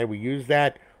Travis, okay? We use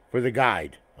that for the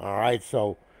guide. All right,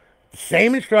 so the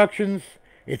same instructions.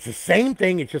 It's the same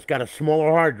thing. It's just got a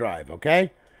smaller hard drive,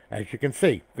 okay? As you can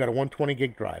see, we've got a 120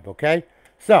 gig drive, okay?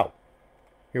 So,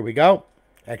 here we go.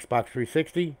 Xbox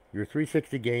 360, your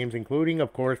 360 games, including,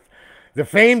 of course, the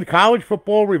famed College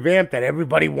Football Revamped that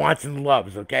everybody wants and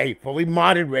loves, okay? Fully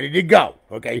modded, ready to go,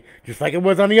 okay? Just like it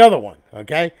was on the other one,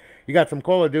 okay? You got some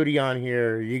Call of Duty on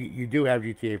here. You do have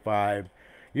GTA 5.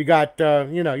 You got,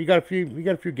 you know, you got a few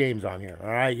games on here, all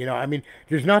right? You know, I mean,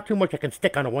 there's not too much I can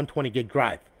stick on a 120 gig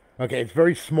drive, okay? It's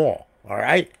very small, all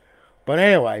right? But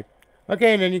anyway,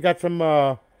 okay, and then you got some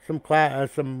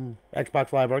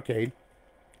Xbox Live Arcade.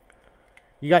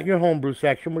 You got your homebrew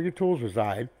section where your tools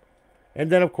reside. And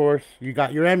then, of course, you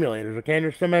got your emulators, okay? And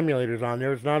there's some emulators on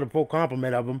there. It's not a full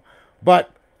complement of them,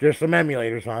 but there's some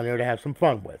emulators on there to have some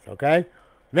fun with, okay?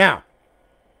 Now,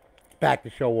 back to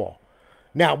show all.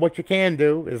 Now, what you can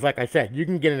do is, like I said, you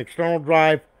can get an external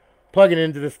drive, plug it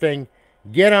into this thing,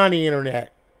 get on the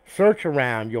internet, search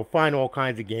around. You'll find all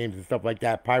kinds of games and stuff like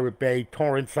that. Pirate Bay,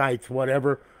 torrent sites,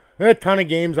 whatever. There's a ton of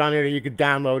games on there that you could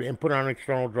download and put on an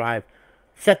external drive.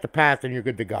 Set the path and you're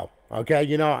good to go. Okay,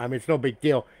 you know, I mean, it's no big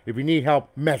deal. If you need help,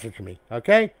 message me.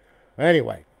 Okay?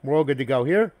 Anyway, we're all good to go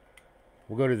here.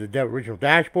 We'll go to the original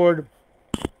dashboard.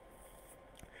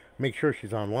 Make sure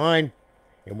she's online,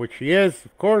 in which she is,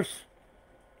 of course.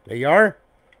 There you are.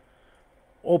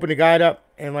 Open the guide up,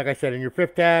 and like I said, in your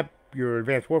 5th tab, your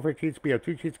Advanced Warfare cheats,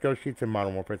 BO2 cheats, Ghost cheats, and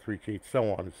Modern Warfare 3 cheats,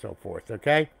 so on and so forth.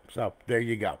 Okay? So, there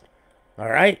you go. All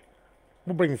right?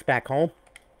 We'll bring this back home.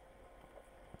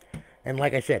 And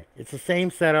like I said, it's the same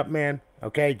setup, man.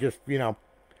 Okay, just, you know,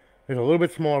 there's a little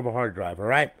bit smaller of a hard drive, all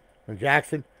right? And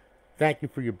Jackson, thank you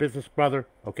for your business, brother.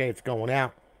 Okay, it's going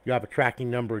out. You have a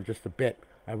tracking number in just a bit.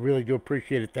 I really do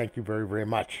appreciate it. Thank you very, very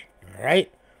much. All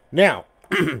right? Now,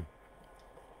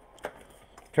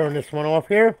 turn this one off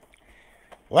here.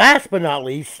 Last but not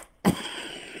least,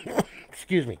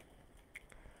 excuse me,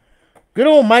 good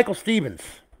old Michael Stevens.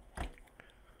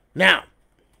 Now,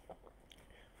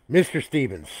 Mr.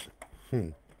 Stevens.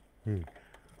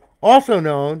 Also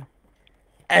known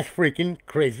as freaking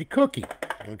Crazy Cookie,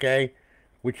 okay?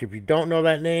 Which, if you don't know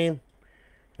that name,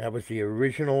 that was the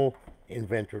original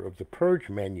inventor of the Purge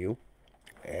menu,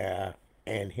 and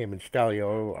him and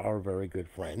Stelio are very good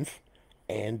friends.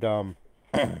 And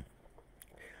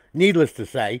needless to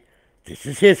say, this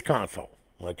is his console,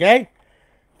 okay?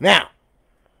 Now,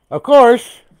 of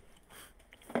course,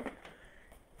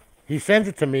 he sends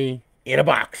it to me in a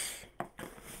box.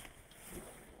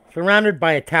 Surrounded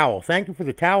by a towel. Thank you for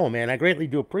the towel, man. I greatly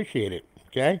do appreciate it.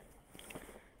 Okay?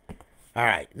 All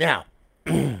right. Now,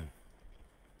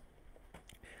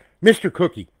 Mr.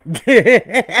 Cookie.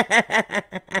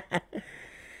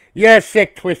 You're a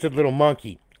sick, twisted little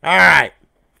monkey. All right.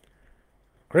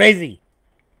 Crazy.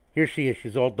 Here she is.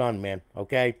 She's all done, man.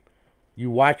 Okay?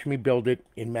 You watch me build it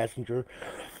in Messenger.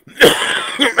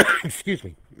 Excuse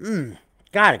me.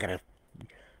 God,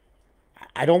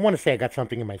 I don't want to say I got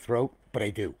something in my throat, but I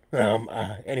do.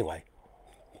 Anyway.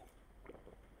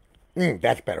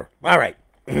 That's better. All right.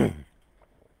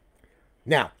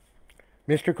 Now,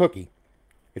 Mr. Cookie,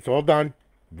 it's all done.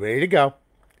 Ready to go.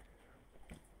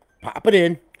 Pop it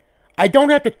in. I don't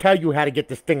have to tell you how to get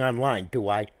this thing online, do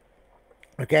I?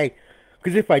 Okay?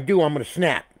 Because if I do, I'm going to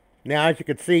snap. Now, as you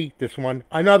can see, this one,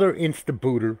 another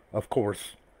Insta-booter, of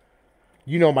course.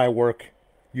 You know my work.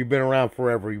 You've been around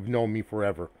forever. You've known me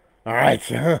forever. All right,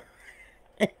 so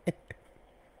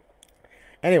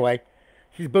anyway,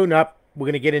 she's booting up. we're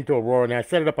going to get into Aurora now.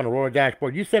 Set it up on Aurora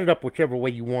dashboard. You set it up whichever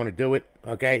way you want to do it,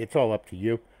 okay? It's all up to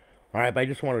you. All right, but I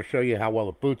just want to show you how well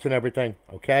it boots and everything,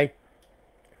 okay?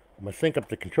 I'm going to sync up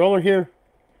the controller here.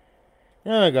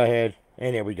 And go ahead,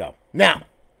 and here we go. Now,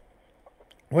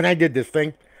 when I did this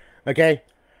thing, okay,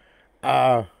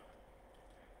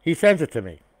 he sends it to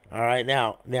me. All right,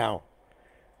 now,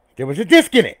 there was a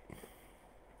disc in it,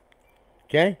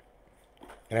 okay?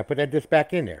 And I put that disc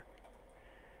back in there.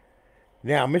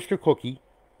 Now, Mr. Cookie,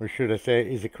 or should I say,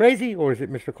 is it crazy or is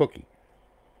it Mr. Cookie?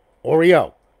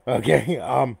 Oreo,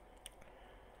 okay?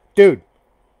 Dude,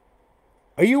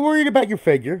 are you worried about your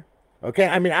figure? Okay,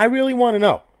 I mean, I really want to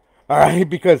know. All right,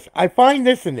 because I find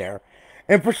this in there,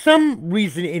 and for some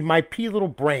reason in my pea little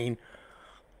brain,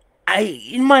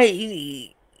 in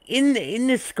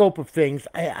this scope of things,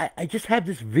 I just have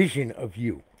this vision of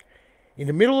you in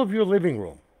the middle of your living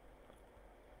room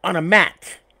on a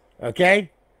mat,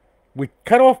 okay, with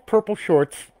cut off purple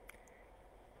shorts,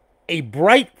 a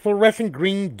bright fluorescent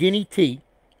green guinea tee,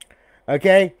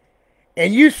 okay,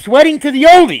 and you sweating to the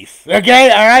oldies,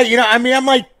 okay, all right, you know, I mean, I'm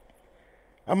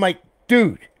like,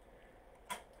 dude.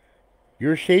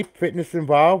 Your shape, fitness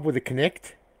involved with a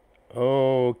Connect?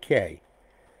 Okay.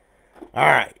 All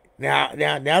right. Now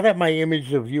that my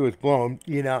image of you is blown,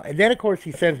 you know, and then, of course,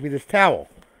 he sends me this towel.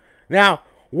 Now,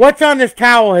 what's on this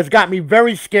towel has got me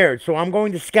very scared, so I'm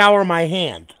going to scour my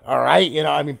hand. All right? You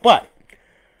know, I mean, but.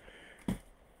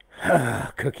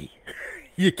 Cookie.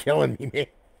 You're killing me, man.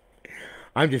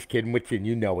 I'm just kidding with you, and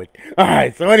you know it. All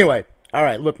right. So, anyway. All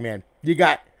right. Look, man. You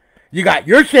got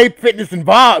your shape, fitness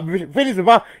involved. You're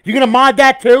going to mod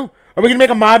that too? Are we going to make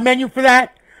a mod menu for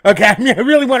that? Okay, I mean, I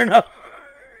really want to know.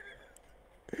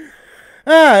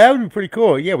 That would be pretty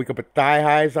cool. Yeah, we could put thigh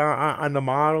highs on the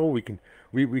model. We can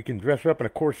dress her up in a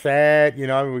corset. You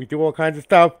know, I mean, we can do all kinds of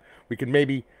stuff. We can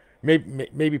maybe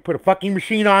put a fucking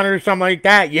machine on her or something like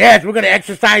that. Yes, we're going to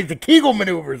exercise the Kegel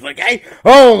maneuvers, okay?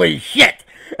 Holy shit.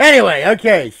 Anyway,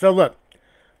 okay, so look.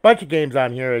 Bunch of games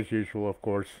on here as usual, of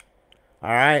course.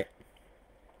 All right.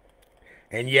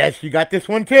 And yes, you got this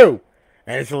one too.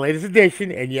 And it's the latest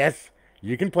edition. And yes,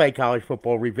 you can play College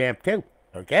Football Revamped too.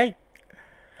 Okay?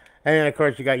 And then, of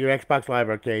course, you got your Xbox Live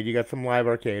Arcade. You got some Live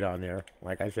Arcade on there.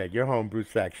 Like I said, your homebrew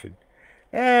section.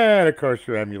 And, of course,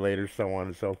 your emulators, so on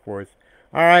and so forth.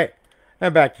 All right?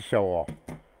 And back to show all.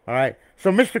 All right?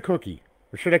 So, Mr. Cookie,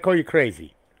 or should I call you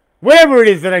Crazy? Whatever it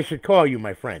is that I should call you,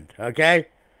 my friend. Okay?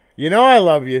 You know I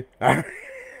love you. All right?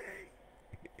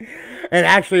 And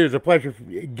actually, it was a pleasure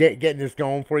getting this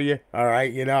going for you. All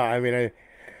right, you know, I mean,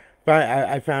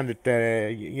 I found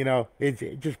it, you know,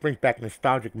 it just brings back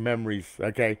nostalgic memories.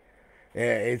 Okay,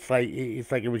 it's like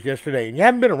it was yesterday, and you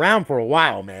haven't been around for a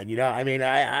while, man. You know, I mean,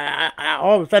 I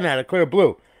all of a sudden had a clear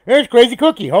blue. There's Crazy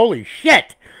Cookie. Holy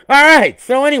shit! All right,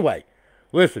 so anyway,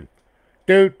 listen,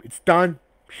 dude, it's done.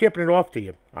 Shipping it off to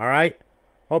you. All right.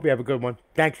 Hope you have a good one.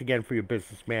 Thanks again for your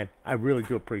business, man. I really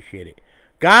do appreciate it,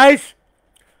 guys.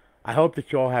 I hope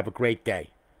that you all have a great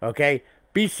day, okay?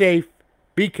 Be safe,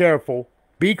 be careful,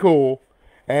 be cool,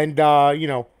 and, you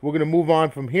know, we're going to move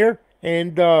on from here,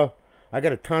 and I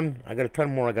got a ton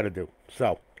more I got to do.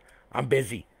 So, I'm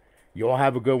busy. You all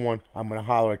have a good one. I'm going to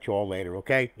holler at you all later,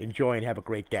 okay? Enjoy and have a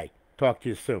great day. Talk to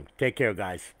you soon. Take care,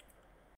 guys.